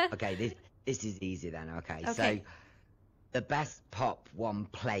 Okay, this is easy then. Okay. So the best Pop 1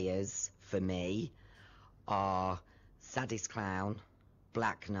 players for me are Saddest Clown,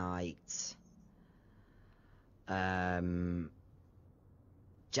 Black Knight,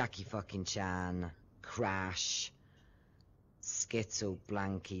 Jackie fucking Chan, Crash, Skittle,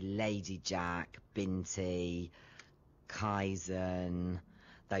 Blanky, Lady Jack, Binty, Kaizen,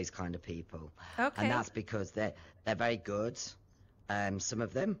 those kind of people. Okay. And that's because they're very good, some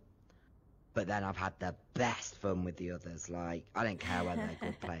of them, but then I've had the best fun with the others. Like, I don't care whether they're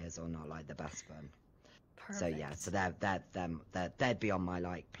good players or not, like, the best fun. Perfect. So yeah, so they'd be on my,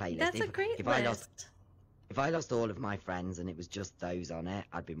 like, playlist. That's a great list. If I lost all of my friends and it was just those on it,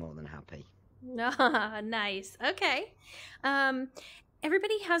 I'd be more than happy. Nice. Okay.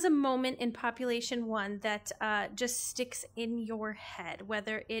 Everybody has a moment in Population 1 that just sticks in your head,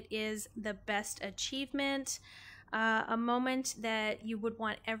 whether it is the best achievement, a moment that you would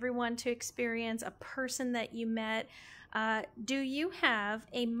want everyone to experience, a person that you met. Do you have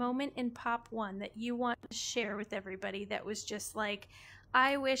a moment in Pop 1 that you want to share with everybody that was just like,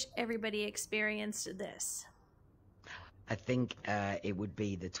 I wish everybody experienced this? I think it would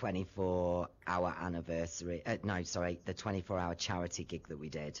be the 24-hour anniversary. The 24-hour charity gig that we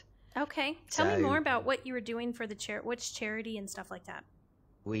did. Okay. Tell me more about what you were doing for the which charity and stuff like that.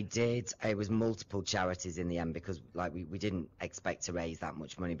 We did. It was multiple charities in the end because, like, we didn't expect to raise that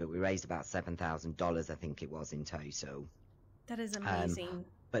much money, but we raised about $7,000, I think it was, in total. That is amazing.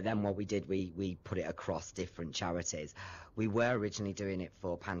 But then what we did, we put it across different charities. We were originally doing it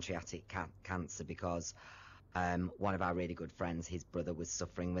for pancreatic cancer because one of our really good friends, his brother was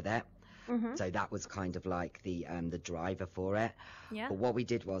suffering with it. Mm-hmm. So that was kind of like the driver for it. Yeah. But what we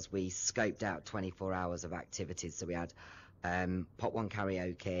did was we scoped out 24 hours of activities. So we had Pop 1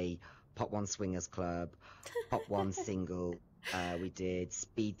 karaoke, Pop 1 swingers club, Pop 1 single. We did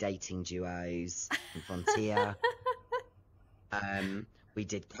speed dating duos and Frontier. We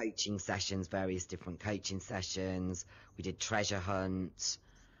did coaching sessions, various different coaching sessions. We did treasure hunt.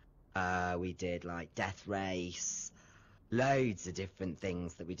 We did, like, death race. loads of different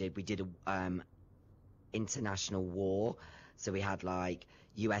things that we did. We did a international war, so we had like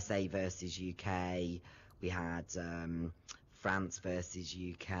USA versus UK, we had France versus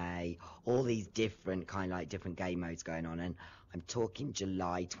UK, all these different kind of like different game modes going on. And I'm talking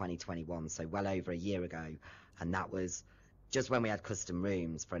July 2021, so well over a year ago. And that was just when we had custom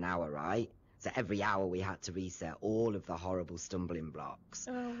rooms for an hour, right? So every hour we had to reset all of the horrible stumbling blocks.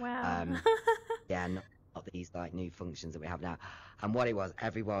 Oh, wow. Yeah, not these like new functions that we have now. And what it was,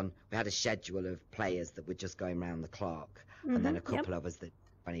 everyone, we had a schedule of players that were just going around the clock, and then a couple of us that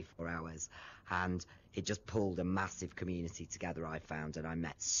 24 hours. And it just pulled a massive community together, I found, and I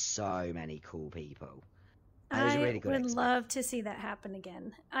met so many cool people. It was a really good experience. Would love to see that happen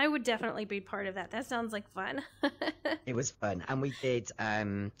again. I would definitely be part of that. That sounds like fun. It was fun. And we did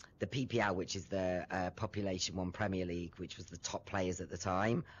the PPL, which is the Population 1 Premier League, which was the top players at the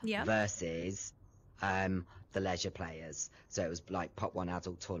time, versus the leisure players. So it was like Pot 1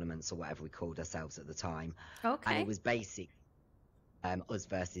 adult tournaments or whatever we called ourselves at the time. Okay. And it was basic us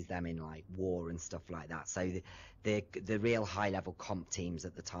versus them in like war and stuff like that. So the real high level comp teams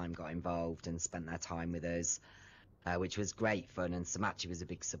at the time got involved and spent their time with us, which was great fun. And Samachi was a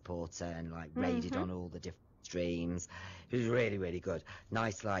big supporter and like raided on all the different streams. It was really, really good.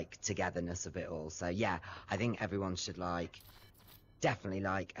 Nice like togetherness of it all. So yeah, I think everyone should like definitely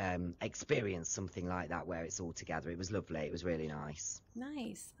like experience something like that where it's all together. It was lovely. It was really nice.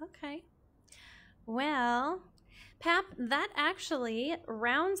 Nice. Okay. Well, Pap, that actually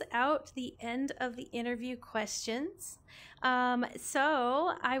rounds out the end of the interview questions.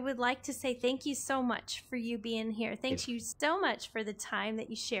 So I would like to say thank you so much for you being here. Thank you so much for the time that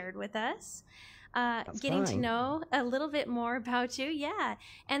you shared with us. Getting to know a little bit more about you. Yeah.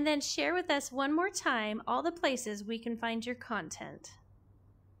 And then share with us one more time all the places we can find your content.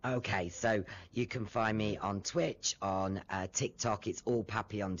 Okay, so you can find me on Twitch, on TikTok. It's all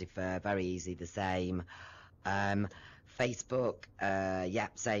PapillonDeFur, very easy, the same. Facebook,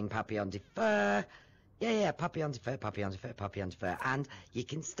 same PapillonDeFur. Yeah, PapillonDeFur. And you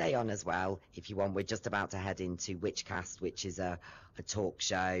can stay on as well if you want. We're just about to head into Witchcast, which is a talk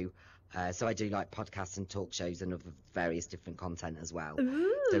show. So I do like podcasts and talk shows and other various different content as well.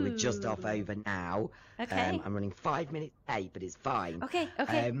 Ooh. So we're just off over now. Okay. I'm running 5 minutes late, but it's fine. Okay.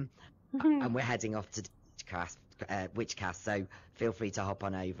 And we're heading off to Witchcast, so feel free to hop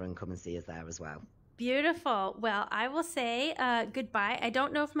on over and come and see us there as well. Beautiful. Well, I will say goodbye. I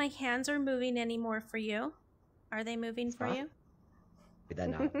don't know if my hands are moving anymore for you. Are they moving for you? They're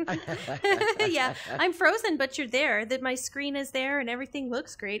not. Yeah, I'm frozen, but you're there. That my screen is there and everything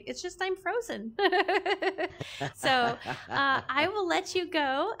looks great. It's just I'm frozen. So I will let you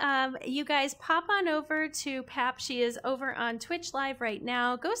go. You guys pop on over to Pap. She is over on Twitch Live right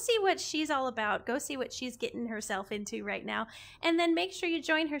now. Go see what she's all about. Go see what she's getting herself into right now. And then make sure you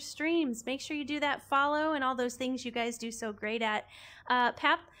join her streams. Make sure you do that follow and all those things you guys do so great at.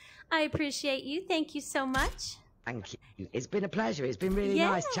 Pap, I appreciate you. Thank you so much. Thank you. It's been a pleasure. It's been really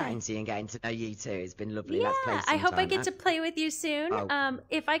nice chatting to you and getting to know you too. It's been lovely. Yeah, Let's play sometime. I hope I get to play with you soon.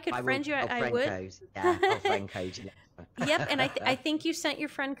 If I could friend you, I would. Code. Yeah, I'll friend code you. Yep, and I think you sent your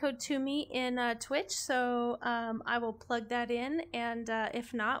friend code to me in Twitch, so I will plug that in. And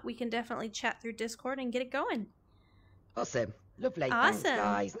if not, we can definitely chat through Discord and get it going. Awesome. Lovely. Awesome. Thanks,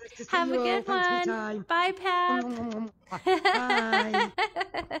 guys. Nice to see Have you a all. good Thanks one. for your time. Bye,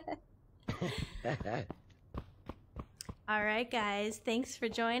 Pap. Bye. All right, guys. Thanks for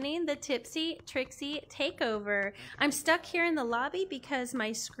joining the TipsyTrixie Takeover. I'm stuck here in the lobby because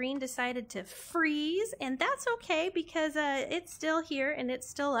my screen decided to freeze, and that's okay because it's still here and it's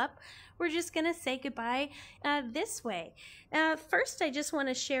still up. We're just going to say goodbye this way. First, I just want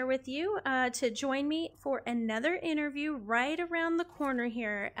to share with you to join me for another interview right around the corner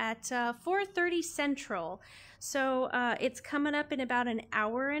here at 4:30 Central. So it's coming up in about an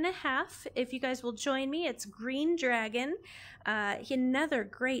hour and a half. If you guys will join me, it's Green Dragon. Another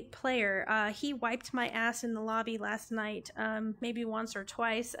great player. He wiped my ass in the lobby last night, maybe once or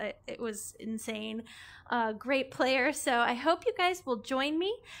twice. It was insane. Great player. So I hope you guys will join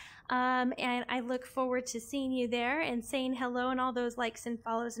me. And I look forward to seeing you there and saying hello and all those likes and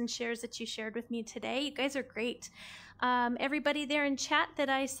follows and shares that you shared with me today. You guys are great. Everybody there in chat that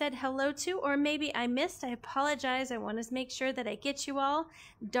I said hello to, or maybe I missed, I apologize. I want to make sure that I get you all.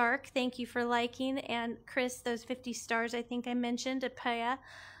 Dark, thank you for liking. And Chris, those 50 stars I think I mentioned at Paya.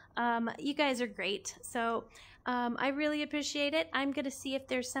 You guys are great. So I really appreciate it. I'm going to see if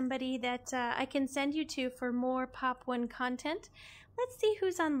there's somebody that I can send you to for more Pop 1 content. Let's see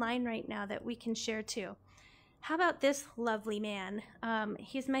who's online right now that we can share to. How about this lovely man?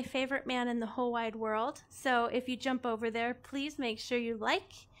 He's my favorite man in the whole wide world. So if you jump over there, please make sure you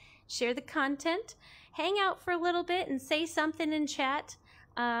like, share the content, hang out for a little bit and say something in chat.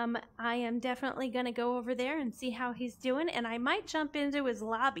 I am definitely going to go over there and see how he's doing, and I might jump into his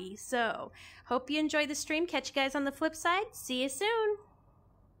lobby. So hope you enjoy the stream. Catch you guys on the flip side. See you soon.